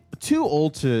getting too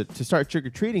old to start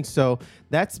trick-or-treating. So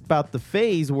that's about the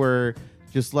phase where,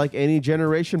 just like any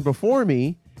generation before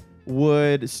me,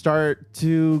 would start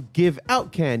to give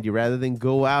out candy rather than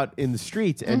go out in the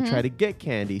streets and try to get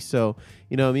candy. So,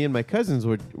 me and my cousins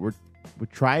would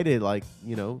try to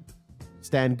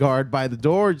stand guard by the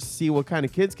door to see what kind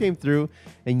of kids came through.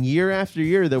 And year after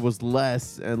year, there was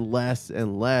less and less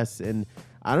and less. And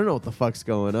I don't know what the fuck's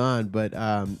going on, but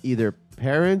either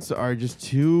parents are just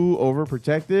too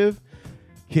overprotective,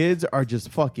 kids are just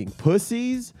fucking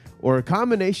pussies, or a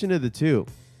combination of the two.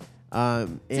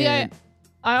 See,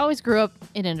 I always grew up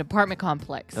in an apartment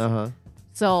complex.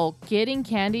 So getting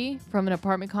candy from an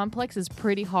apartment complex is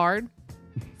pretty hard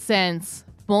since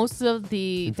most of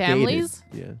the It's families,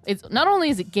 gated. it's not only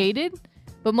is it gated,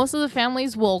 but most of the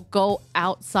families will go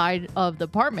outside of the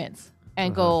apartments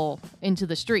and go into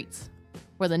the streets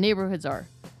where the neighborhoods are.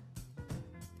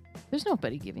 There's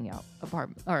nobody giving out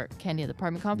apartment or candy at the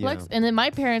apartment complex. Yeah. And then my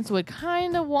parents would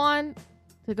kind of want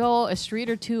to go a street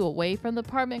or two away from the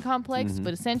apartment complex,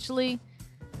 but essentially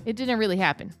it didn't really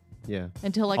happen Yeah.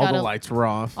 until I All got the lights were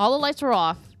off all the lights were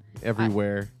off.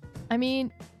 everywhere. I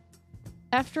mean,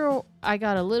 after I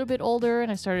got a little bit older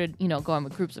and I started, going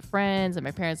with groups of friends and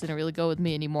my parents didn't really go with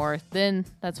me anymore, then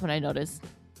that's when I noticed,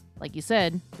 like you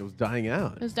said, It was dying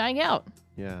out. it was dying out.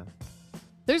 Yeah.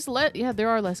 There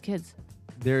are less kids.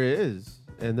 There is.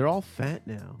 And they're all fat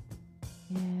now.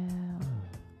 Yeah.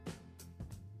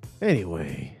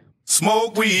 Anyway.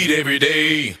 Smoke weed every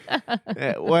day.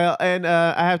 Well, and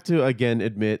I have to again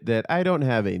admit that I don't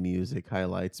have a music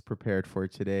highlights prepared for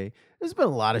today. There's been a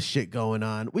lot of shit going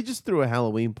on. We just threw a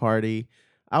Halloween party.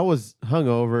 I was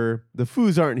hungover. The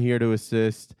foos aren't here to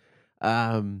assist.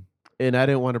 And I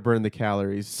didn't want to burn the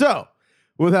calories. So,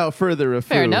 without further ado,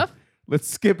 Fair enough. let's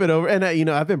skip it over. And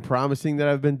I've been promising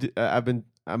that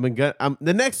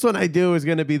the next one I do is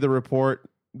going to be the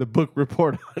book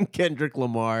report on Kendrick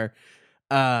Lamar.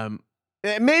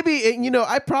 Maybe,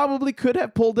 I probably could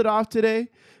have pulled it off today,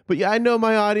 but yeah, I know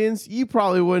my audience, you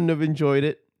probably wouldn't have enjoyed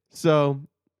it. So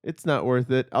it's not worth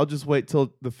it. I'll just wait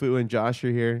till the Foo and Josh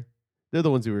are here. They're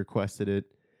the ones who requested it.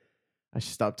 I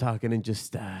should stop talking and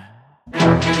just, The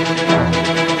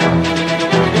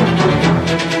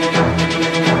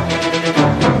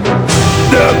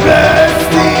best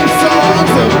theme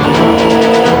songs of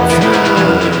all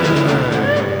time.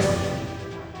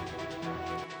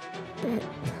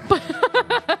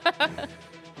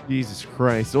 Jesus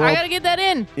Christ. Well, I gotta get that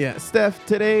in. yeah, Steph,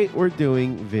 today we're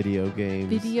doing video games.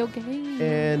 Video games.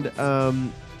 And,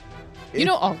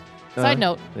 side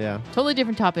note, Yeah. totally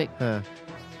different topic. Huh.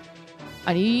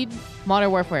 I need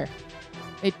Modern Warfare.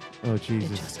 Oh, It Jesus.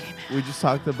 just came out. We just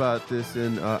talked about this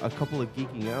in a couple of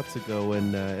Geeking Outs ago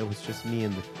when it was just me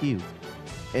and the few.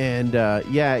 And,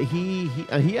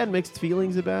 he had mixed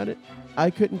feelings about it. I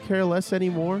couldn't care less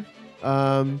anymore.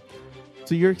 So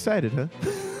you're excited, huh?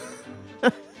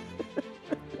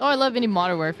 Oh, I love any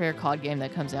Modern Warfare COD game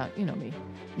that comes out. You know me.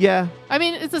 Yeah. I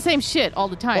mean, it's the same shit all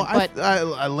the time. Well, but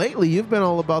I lately you've been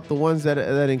all about the ones that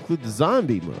include the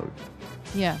zombie mode.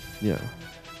 yeah, Yeah.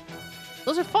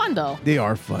 those are fun though. They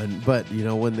are fun, but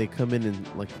when they come in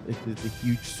and like it's a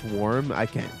huge swarm, I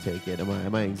can't take it.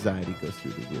 My anxiety goes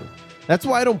through the roof. That's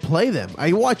why I don't play them.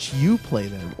 I watch you play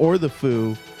them, or the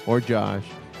Foo, or Josh.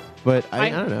 But I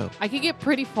don't know. I could get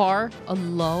pretty far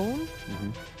alone,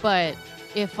 but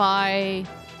if I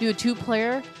do a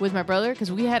 2-player with my brother,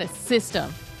 because we had a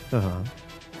system,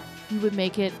 we would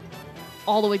make it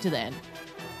all the way to the end.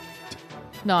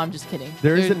 No, I'm just kidding.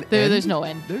 There's there's no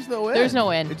end. There's no end. There's no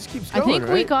end. It just keeps going, I think we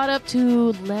right? got up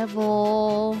to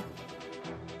level,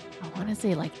 I want to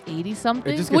say like 80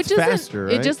 something. It just gets faster,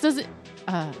 right? It just doesn't.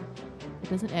 It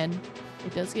doesn't end.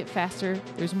 It does get faster.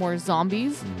 There's more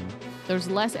zombies. There's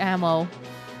less ammo,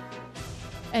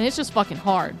 and it's just fucking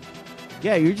hard.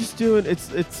 Yeah, you're just doing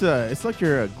it's like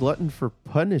you're a glutton for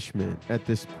punishment at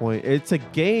this point. It's a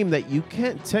game that you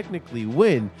can't technically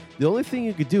win. The only thing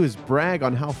you could do is brag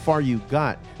on how far you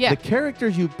got. Yeah. The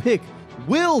characters you pick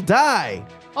will die.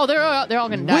 Oh, they're all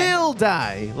gonna die. Will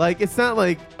die. Like it's not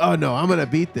like, oh no, I'm gonna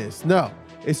beat this. No.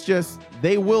 It's just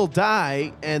they will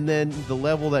die, and then the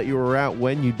level that you were at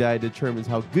when you die determines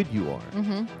how good you are.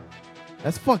 Mm-hmm.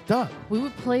 That's fucked up. We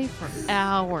would play for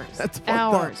hours. That's fucked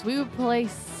hours. up. We would play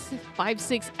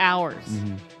 5-6 hours.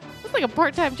 Mm-hmm. It's like a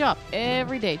part-time job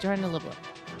every day trying to live up.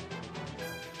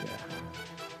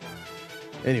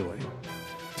 Anyway,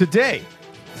 today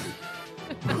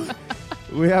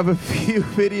we have a few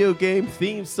video game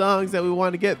theme songs that we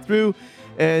want to get through,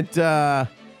 and I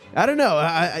don't know.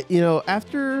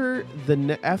 After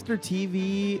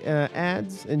TV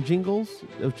ads and jingles,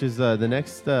 which is the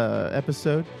next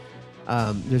episode,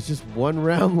 there's just one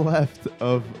round left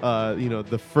of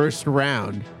the first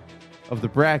round of the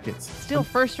brackets. Still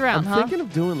first round, I'm huh? thinking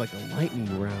of doing like a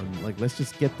lightning round. Like, let's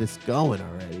just get this going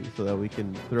already, so that we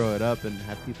can throw it up and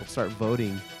have people start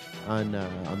voting on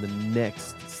the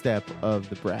next step of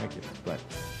the brackets. But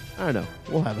I don't know.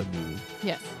 We'll have a meeting.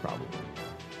 Yes. Probably.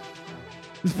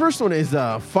 This first one is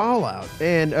Fallout,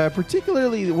 and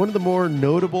particularly one of the more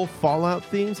notable Fallout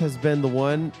themes has been the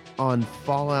one on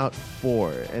Fallout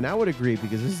 4. And I would agree,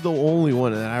 because this is the only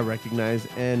one that I recognize,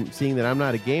 and seeing that I'm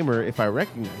not a gamer, if I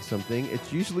recognize something,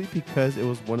 it's usually because it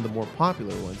was one of the more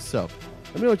popular ones. So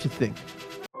let me know what you think.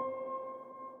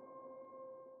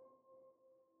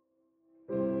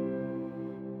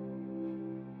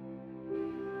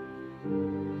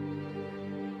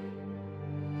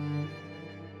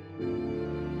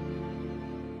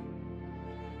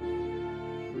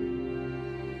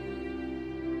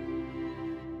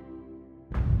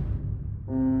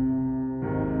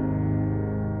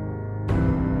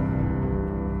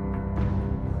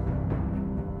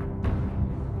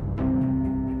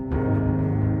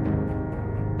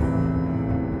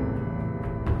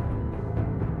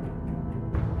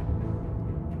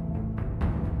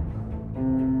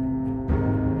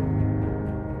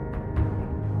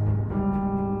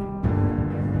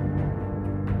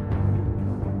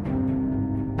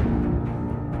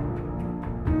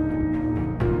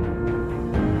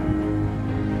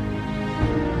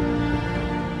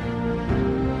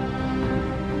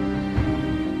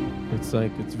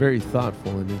 It's very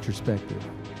thoughtful and introspective.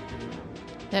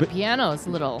 That piano is a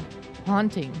little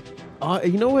haunting.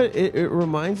 You know what? It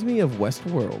reminds me of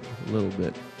Westworld a little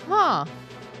bit. Huh.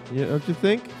 You know, don't you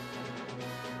think?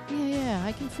 Yeah,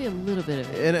 I can see a little bit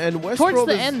of it. And Westworld Towards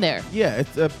the is- end there. Yeah,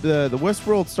 it's the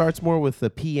Westworld starts more with the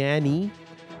piano,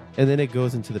 and then it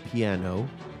goes into the piano,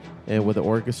 and with the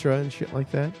orchestra and shit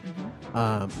like that.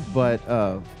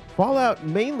 But Fallout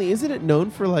mainly, isn't it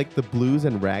known for like the blues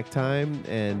and ragtime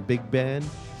and big band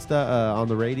stuff on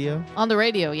the radio? On the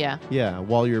radio, yeah. Yeah,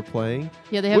 while you're playing.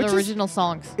 Yeah, they have Which the is- original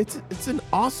songs. It's an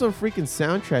awesome freaking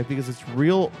soundtrack, because it's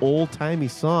real old-timey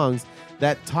songs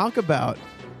that talk about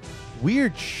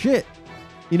weird shit.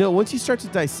 You know, once you start to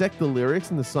dissect the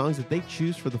lyrics and the songs that they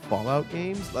choose for the Fallout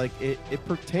games, like it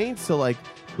pertains to like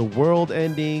the world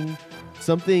ending,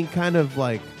 something kind of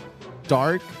like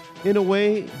dark in a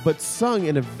way, but sung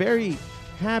in a very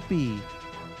happy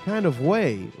kind of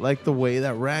way, like the way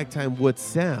that ragtime would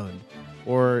sound.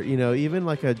 Or, you know, even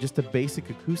like just a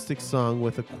basic acoustic song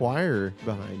with a choir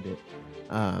behind it.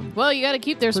 Well, you got to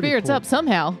keep their pretty spirits cool. up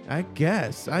somehow. I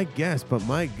guess, but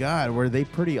my God, were they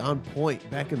pretty on point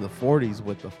back in the 40s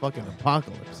with the fucking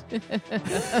apocalypse.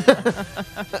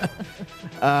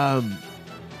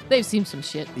 They've seen some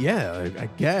shit. Yeah, I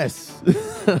guess.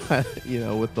 You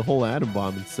know, with the whole atom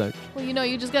bomb and such. Well, you know,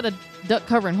 you just got to duck,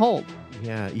 cover, and hold.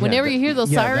 Yeah. Whenever you hear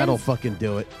those sirens, that'll fucking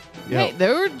do it. hey,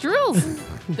 there were drills.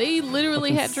 They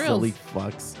literally had drills. Silly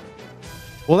fucks.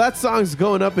 Well, that song's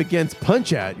going up against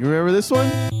Punch Out. You remember this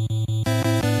one?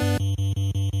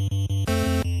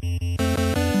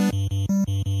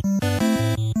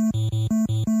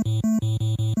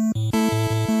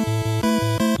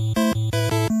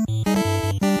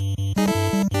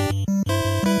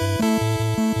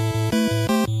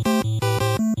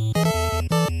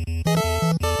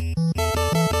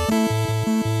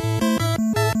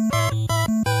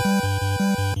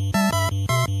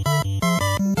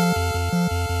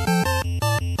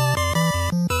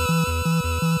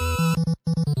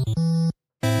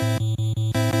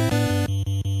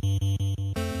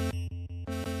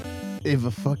 If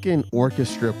a fucking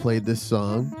orchestra played this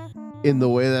song in the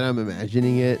way that I'm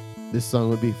imagining it, this song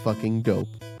would be fucking dope.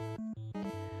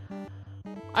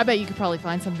 I bet you could probably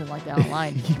find something like that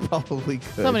online. You probably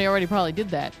could. Somebody already probably did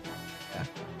that. Yeah.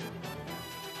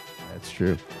 That's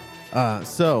true.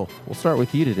 So we'll start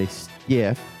with you today,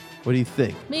 Steph. What do you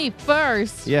think? Me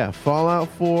first. Yeah, Fallout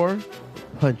 4,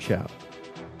 Punch Out.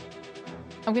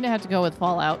 I'm going to have to go with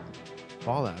Fallout.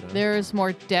 Fallout. Huh? There's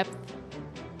more depth.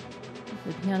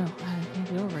 The piano. I can't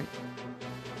get over it.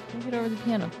 Can't get over the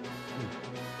piano.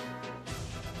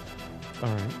 All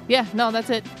right. Yeah, no,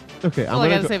 that's it. Okay, That's all I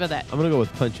got to say about that. I'm gonna go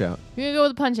with Punch Out. You're going to go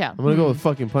with Punch Out. I'm gonna go with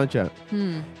fucking Punch Out.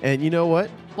 And you know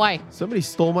what? Why? Somebody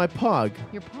stole my Pog.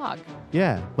 Your Pog.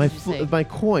 Yeah, my What'd you say? my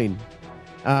coin.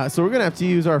 So we're gonna have to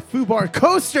use our FUBAR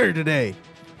coaster today.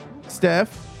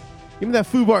 Steph, give me that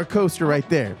FUBAR coaster right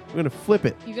there. We're gonna flip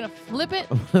it. You're going to flip it?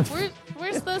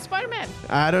 Where's the Spider-Man?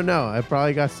 I don't know. I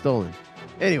probably got stolen.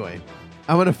 Anyway,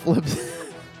 I'm gonna flip.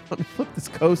 I'm gonna flip this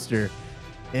coaster,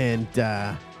 and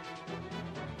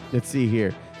let's see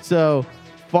here. So,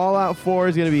 Fallout 4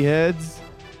 is gonna be heads,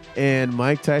 and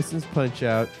Mike Tyson's Punch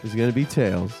Out is gonna be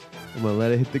tails. I'm gonna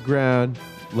let it hit the ground.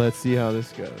 Let's see how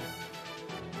this goes.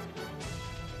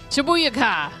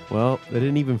 Shabuyaka. Well, they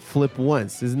didn't even flip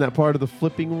once. Isn't that part of the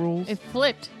flipping rules? It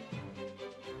flipped.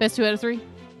 Best 2 out of 3.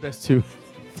 Best 2,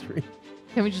 3.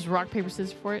 Can we just rock, paper,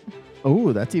 scissors for it?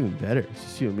 Oh, that's even better. It's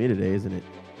just you and me today, isn't it?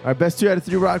 All right, best 2 out of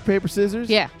 3 rock, paper, scissors?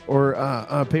 Yeah. Or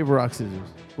paper, rock, scissors?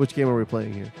 Which game are we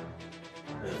playing here?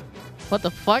 What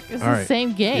the fuck? It's All the right,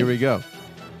 same game. Here we go.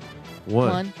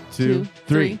 1, 2,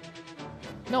 3.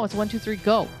 No, it's 1, 2, 3,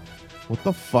 go. What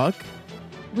the fuck?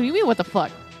 What do you mean, what the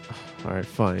fuck? All right,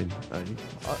 fine.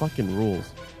 Fucking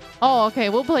rules. Oh, okay.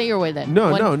 We'll play your way then.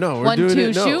 No. We're 1, doing 2,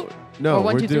 it. No, shoot? no. Or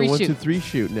 1, we're 2, doing 3, 1, shoot? 2, 3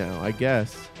 shoot now, I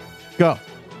guess. Go.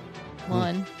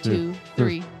 1, 2,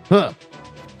 3. Huh.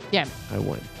 Yeah. I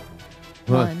won.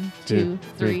 1, 2,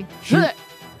 3. Shoot.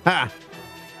 Ha!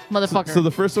 Motherfucker. So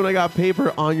the first one I got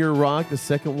paper on your rock. The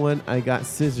second one I got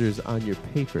scissors on your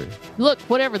paper. Look,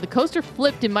 whatever. The coaster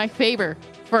flipped in my favor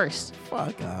first.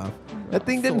 Fuck off. That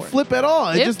thing didn't Sword. flip at all.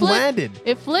 It just flipped. landed.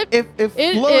 It flipped. It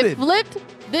floated. It flipped,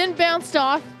 then bounced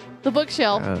off the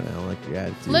bookshelf, I don't like your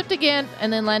attitude. flipped again,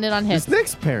 and then landed on heads. This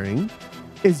next pairing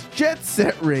is Jet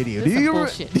Set Radio. This is Do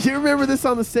bullshit. you remember this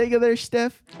on the Sega there,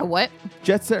 Steph? A what?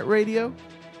 Jet Set Radio?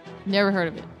 Never heard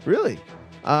of it. Really?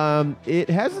 It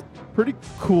has a pretty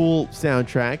cool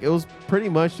soundtrack. It was pretty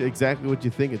much exactly what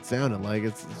you think it sounded like.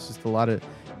 It's just a lot of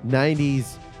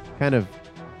 90s kind of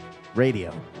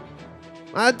radio.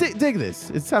 Dig this.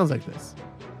 It sounds like this.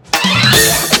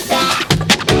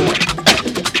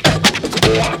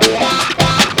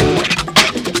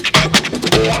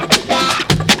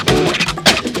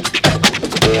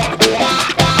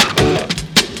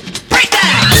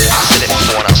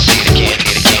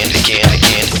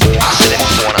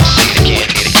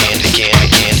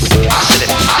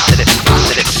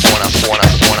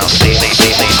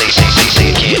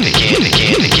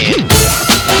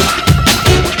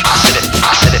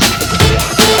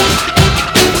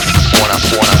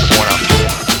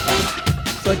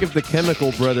 If the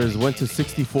Chemical Brothers went to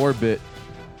 64-bit,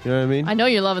 you know what I mean? I know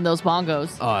you're loving those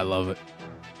bongos. Oh, I love it.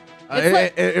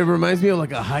 It's It reminds me of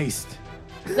like a heist.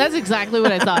 That's exactly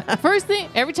what I thought. First thing,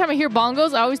 every time I hear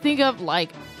bongos, I always think of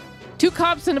like 2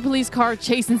 cops in a police car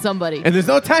chasing somebody. And there's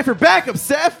no time for backup,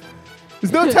 Seth.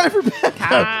 There's no time for backup.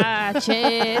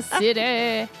 Cache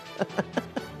City.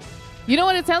 You know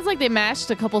what? It sounds like they mashed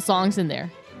a couple songs in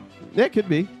there. Yeah, it could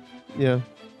be. Yeah,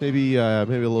 maybe a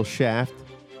little Shaft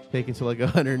taken to like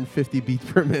 150 beats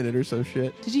per minute or some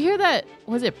shit. Did you hear that?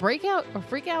 Was it Breakout or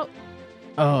Freakout?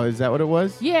 Oh, is that what it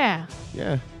was? Yeah.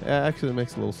 Yeah, actually, that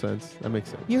makes a little sense. That makes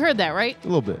sense. You heard that, right? A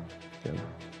little bit.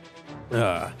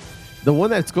 Yeah. The one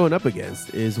that's going up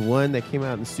against is one that came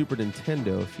out in Super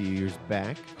Nintendo a few years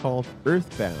back called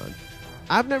Earthbound.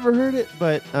 I've never heard it,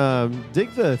 but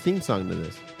dig the theme song to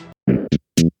this.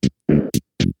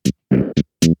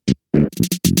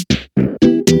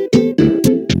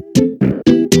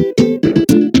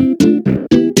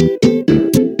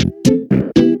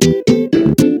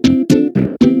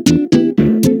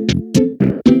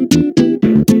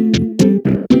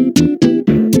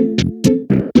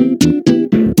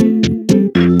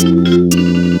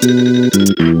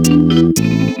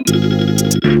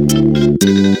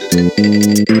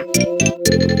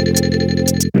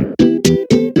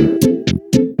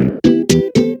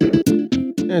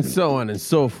 and so on and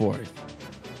so forth.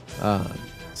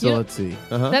 So You know, let's see.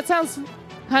 That sounds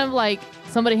kind of like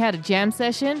somebody had a jam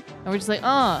session, and we're just like,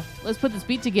 let's put this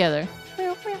beat together.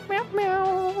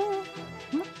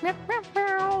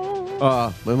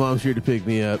 My mom's here to pick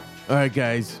me up. All right,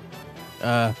 guys.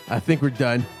 I think we're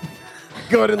done.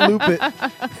 Go ahead and loop it.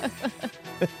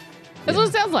 That's what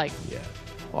it sounds like. Yeah.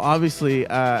 Well, obviously,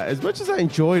 as much as I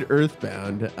enjoyed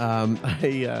Earthbound,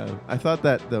 I thought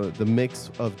that the mix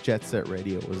of Jet Set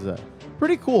Radio was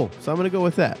pretty cool. So I'm going to go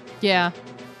with that. Yeah.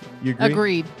 You agree?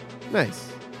 Agreed.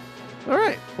 Nice. All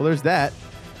right. Well, there's that.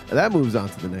 That moves on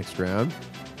to the next round.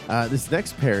 This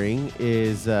next pairing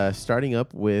is starting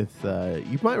up with,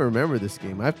 you might remember this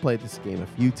game. I've played this game a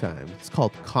few times. It's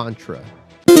called Contra.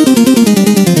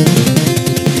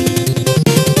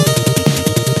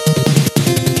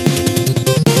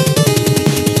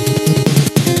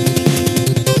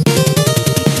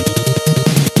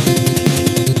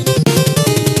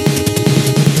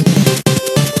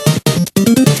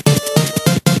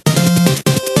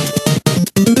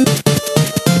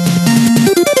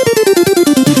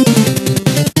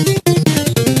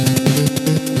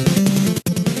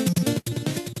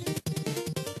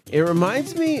 It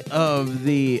reminds me of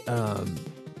the,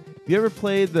 you ever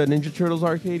played the Ninja Turtles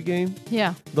arcade game?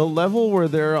 Yeah. The level where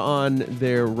they're on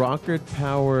their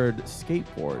rocket-powered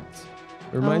skateboards.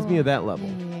 It reminds me of that level.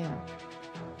 Yeah.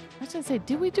 I was going to say,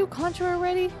 did we do Contra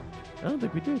already? I don't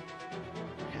think we did.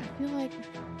 I feel like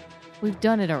we've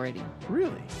done it already.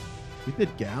 Really? We did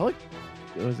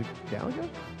Was it Galaga?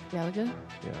 Galaga?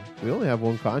 Yeah. We only have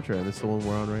one Contra, and it's the one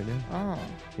we're on right now. Oh.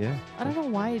 Yeah. I don't know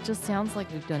why it just sounds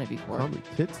like we've done it before. Call me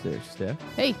tits there, Steph.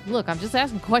 Hey, look, I'm just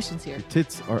asking questions here. Your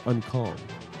tits are uncalm.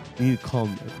 You need to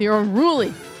calm them. You're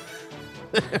unruly.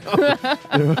 They're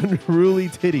unruly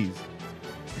titties.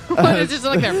 What, it's just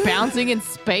like they're bouncing in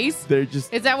space? They're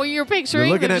just... Is that what you're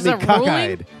picturing? They're looking They're at me just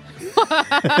cockeyed.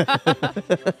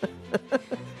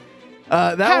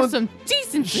 That Have one's- some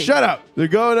decency. Shut up. They're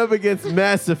going up against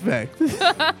Mass Effect.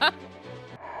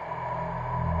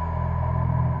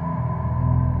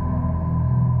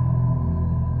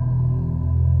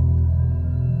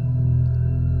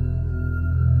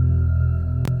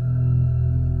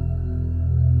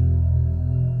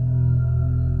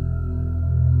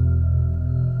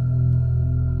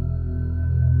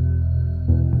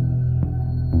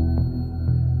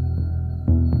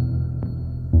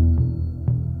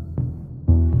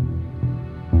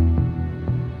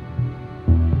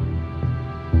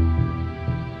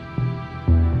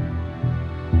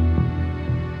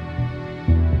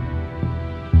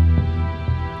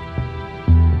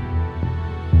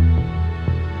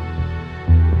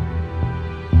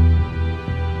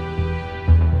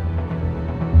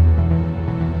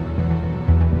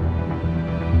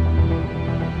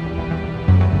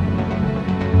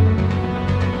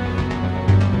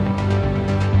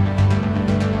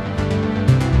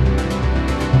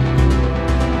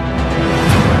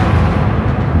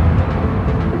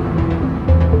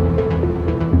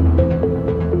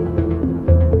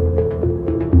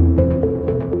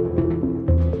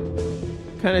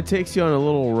 Kind of takes you on a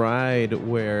little ride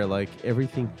where like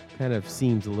everything kind of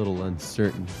seems a little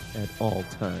uncertain at all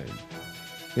times.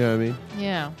 You know what I mean?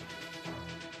 Yeah.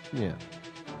 Yeah.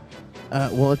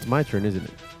 Well, it's my turn, isn't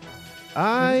it?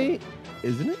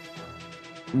 Isn't it?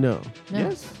 No. No.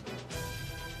 Yes?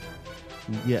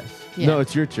 Yes. Yeah. No,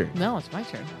 it's your turn. No, it's my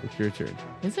turn. It's your turn.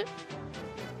 Is it?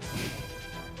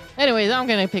 Anyways, I'm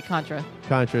going to pick Contra.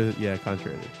 Contra it is.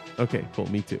 Okay,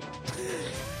 cool. Me too.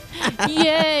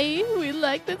 Yay! We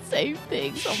like the same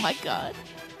things. Oh my god.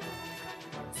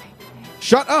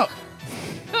 Shut up!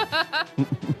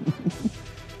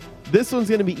 This one's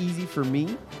going to be easy for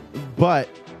me, but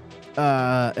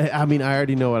I mean, I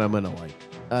already know what I'm going to like.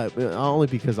 Only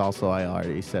because also I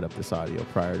already set up this audio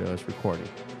prior to us recording.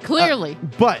 Clearly.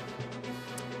 But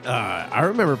I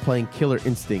remember playing Killer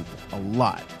Instinct a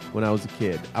lot when I was a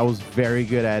kid. I was very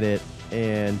good at it,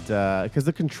 and because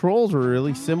the controls were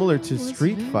really similar to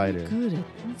Street Fighter. Good at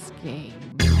this game.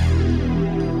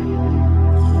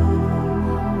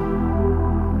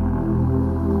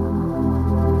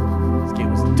 This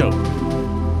game was dope.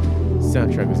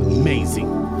 Soundtrack was amazing.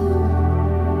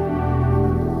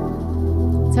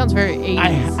 Sounds very 80s.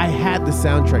 I had the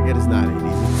soundtrack. It is not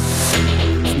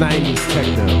 80s. It's 90s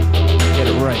techno. Get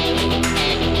it right.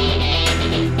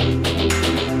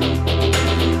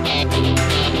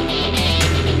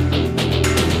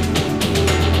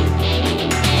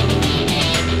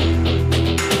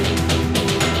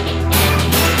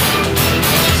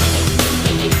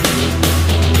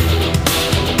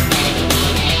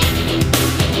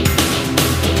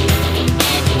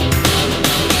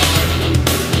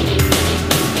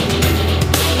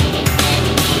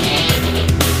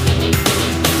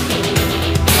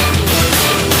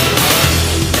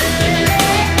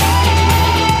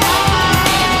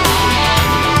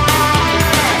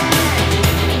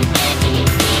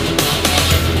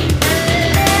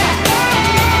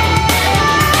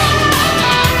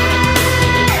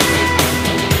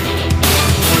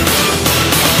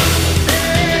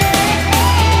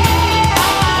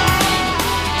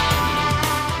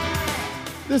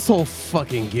 This whole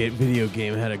fucking video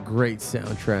game had a great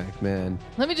soundtrack, man.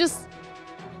 Let me just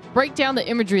break down the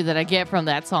imagery that I get from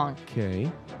that song.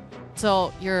 Okay.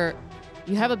 So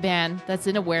you have a band that's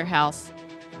in a warehouse,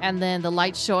 and then the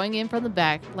light showing in from the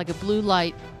back, like a blue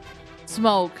light,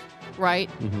 smoke, right?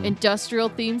 Mhm. Industrial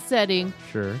themed setting.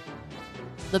 Sure.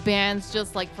 The band's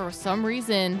just like, for some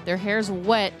reason, their hair's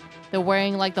wet. They're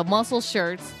wearing like the muscle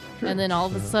shirts, and then all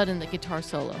of a sudden the guitar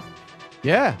solo.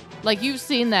 Yeah. Like you've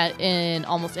seen that in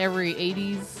almost every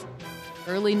 80s,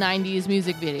 early 90s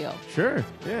music video. Sure.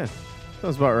 Yeah.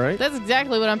 Sounds about right. That's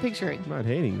exactly what I'm picturing. I'm not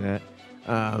hating that.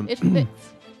 It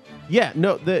fits. Yeah,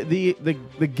 no,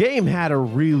 the game had a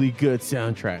really good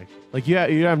soundtrack. Like you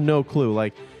have no clue.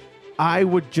 Like I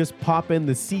would just pop in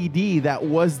the CD that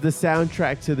was the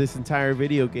soundtrack to this entire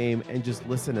video game and just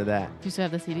listen to that. Do you still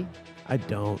have the CD? I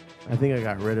don't. I think I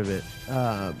got rid of it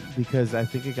because I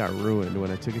think it got ruined when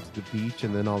I took it to the beach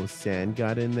and then all the sand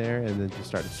got in there and then just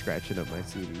started scratching up my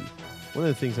CDs. One of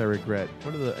the things I regret,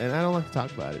 and I don't like to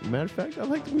talk about it. Matter of fact, I'd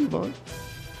like to move on.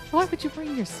 Why would you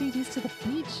bring your CDs to the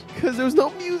beach? Because there was no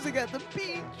music at the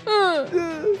beach.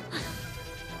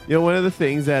 You know, one of the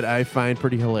things that I find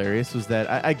pretty hilarious was that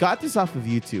I got this off of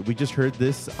YouTube. We just heard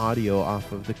this audio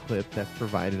off of the clip that's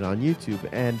provided on YouTube.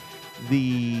 And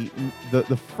the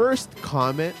first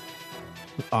comment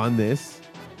on this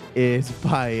is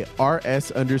by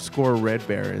RS_Red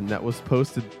Baron that was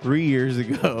posted 3 years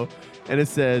ago. And it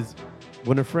says,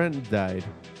 when a friend died,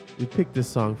 we picked this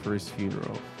song for his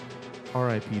funeral.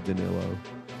 R.I.P. Danilo.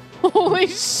 Holy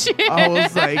shit. I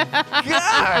was like,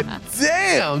 God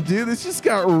damn, dude, this just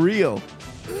got real.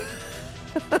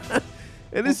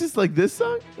 And it's just like, this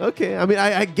song? Okay. I mean,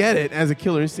 I get it as a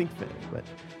Killer Instinct fan, but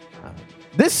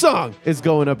this song is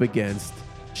going up against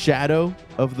Shadow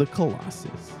of the Colossus.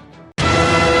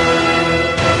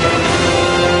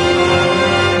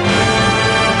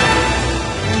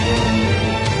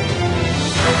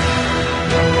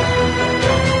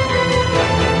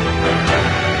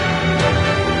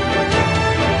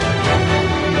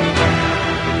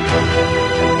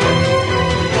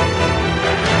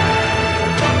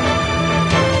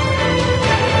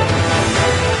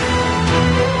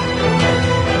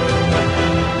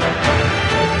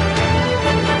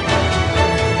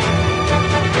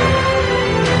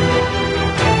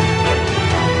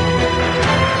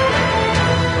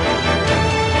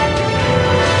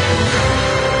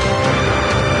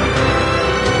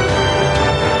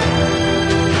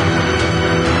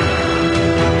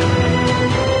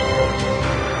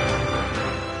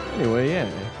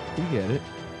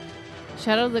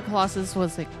 Shadow of the Colossus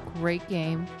was a great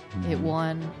game. It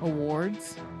won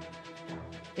awards.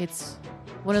 It's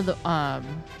one of the I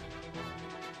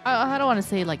don't want to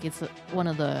say like it's one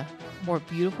of the more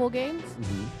beautiful games,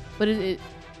 but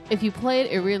if you play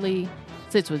it, it really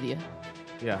sits with you.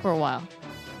 Yeah. For a while.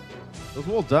 It was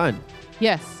well done.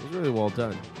 Yes. It was really well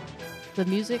done. The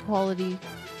music quality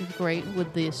is great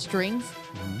with the strings.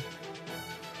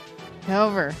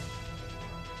 However,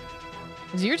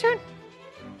 is it your turn?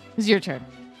 It's your turn.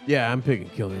 Yeah, I'm picking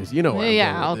Killers. You know what?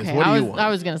 Yeah, okay. What do you want? I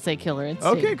was gonna say Killer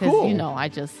Instinct. Okay, cool. You know, I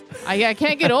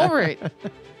can't get over it.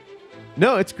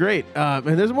 No, it's great,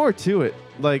 and there's more to it.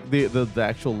 Like the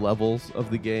actual levels of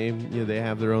the game, you know, they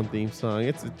have their own theme song.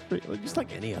 It's pretty, just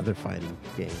like any other fighting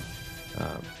game.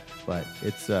 But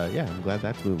it's yeah, I'm glad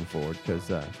that's moving forward because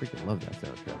I freaking love that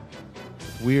soundtrack.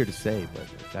 It's weird to say, but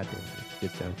goddamn, it's a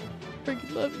good soundtrack.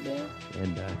 Freaking love it, man.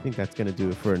 And I think that's gonna do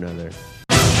it for another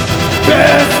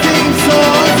Best Theme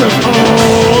Songs of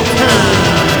All Time.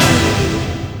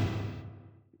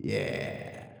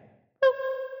 Yeah.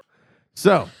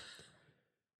 So,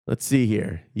 let's see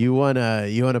here. You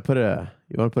wanna put a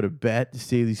bet to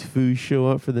see if these foods show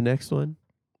up for the next one?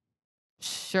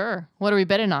 Sure. What are we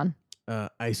betting on?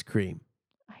 Ice cream.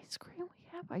 Ice cream. We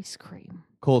have ice cream.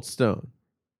 Cold Stone.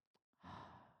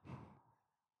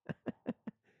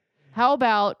 How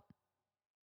about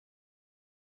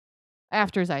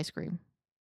After's ice cream?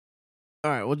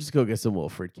 All right, we'll just go get some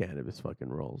Wilfred Cannabis fucking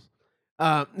rolls.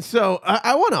 So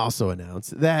I want to also announce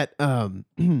that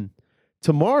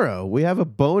tomorrow we have a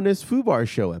bonus FUBAR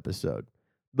Show episode.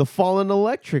 The Fallen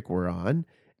Electric we're on.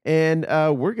 And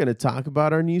we're going to talk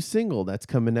about our new single that's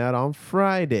coming out on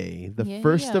Friday, the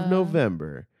 1st of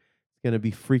November. It's going to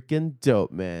be freaking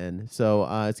dope, man. So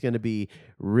it's going to be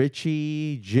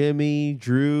Richie, Jimmy,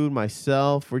 Drew,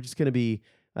 myself. We're just going to be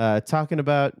talking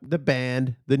about the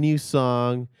band, the new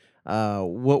song,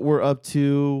 what we're up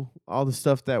to, all the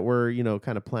stuff that we're,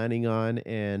 kind of planning on.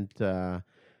 And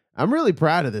I'm really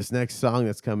proud of this next song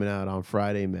that's coming out on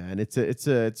Friday, man. It's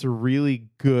a really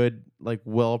good, like,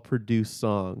 well-produced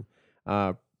song.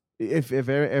 if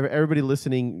everybody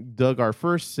listening dug our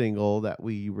first single that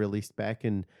we released back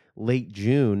in late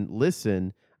June,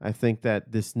 listen, I think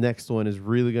that this next one is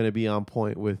really going to be on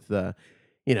point with,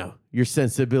 your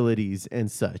sensibilities and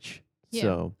such. Yeah.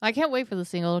 So I can't wait for the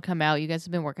single to come out. You guys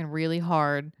have been working really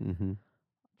hard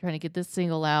trying to get this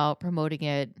single out, promoting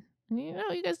it.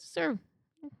 You guys deserve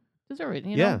it.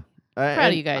 Yeah. Proud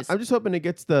of you guys. I'm just hoping it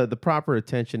gets the proper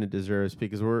attention it deserves,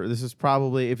 because this is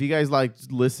probably, if you guys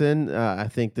listen, I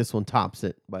think this one tops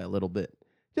it by a little bit.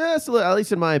 Just at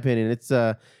least in my opinion. It's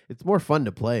more fun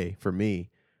to play for me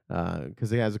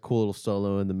because it has a cool little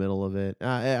solo in the middle of it.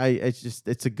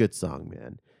 It's a good song,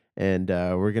 man. And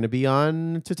we're gonna be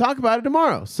on to talk about it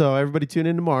tomorrow. So everybody tune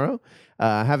in tomorrow.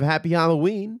 Have a happy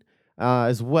Halloween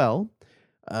as well.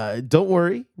 Don't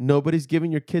worry, nobody's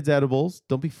giving your kids edibles.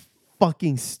 Don't be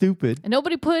fucking stupid. And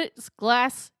nobody puts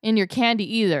glass in your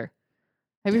candy either.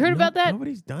 Have you heard about that?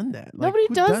 Nobody's done that. Nobody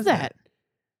who does that.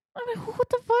 I mean, what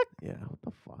the fuck? Yeah, what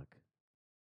the fuck?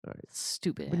 All right.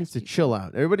 Stupid. Everybody needs to chill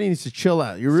out. Everybody needs to chill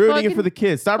out. You're ruining it for the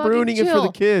kids. Stop ruining it for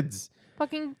the kids.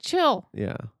 Fucking chill.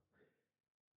 Yeah.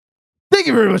 Thank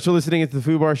you very much for listening to the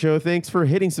Foo Bar Show. Thanks for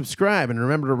hitting subscribe, and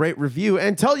remember to rate, review,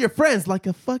 and tell your friends like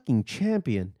a fucking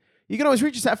champion. You can always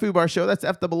reach us at Foo Bar Show. That's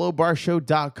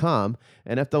FOOBarshow.com.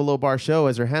 And FOO Bar Show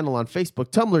is our handle on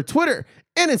Facebook, Tumblr, Twitter,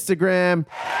 and Instagram.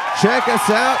 Check us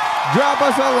out. Drop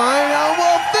us a line, and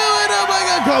we'll fill it up like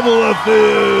a couple of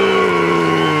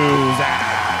foos.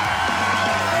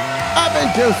 I've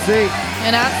been Josie.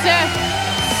 And I'm Steph.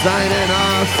 Signing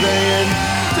off saying,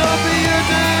 don't be a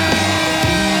dick.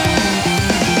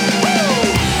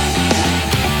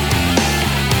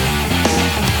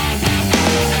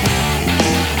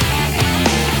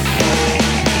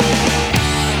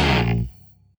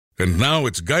 And now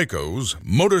it's Geico's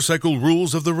Motorcycle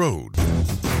Rules of the Road.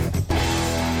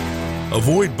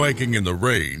 Avoid biking in the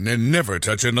rain and never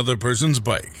touch another person's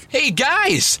bike. Hey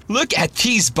guys, look at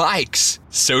these bikes.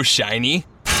 So shiny.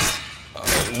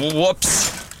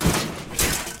 Whoops.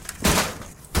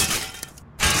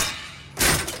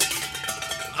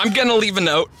 I'm gonna leave a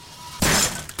note.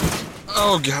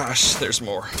 Oh gosh, there's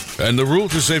more. And the rule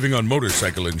to saving on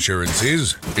motorcycle insurance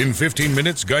is, in 15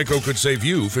 minutes, Geico could save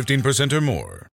you 15% or more.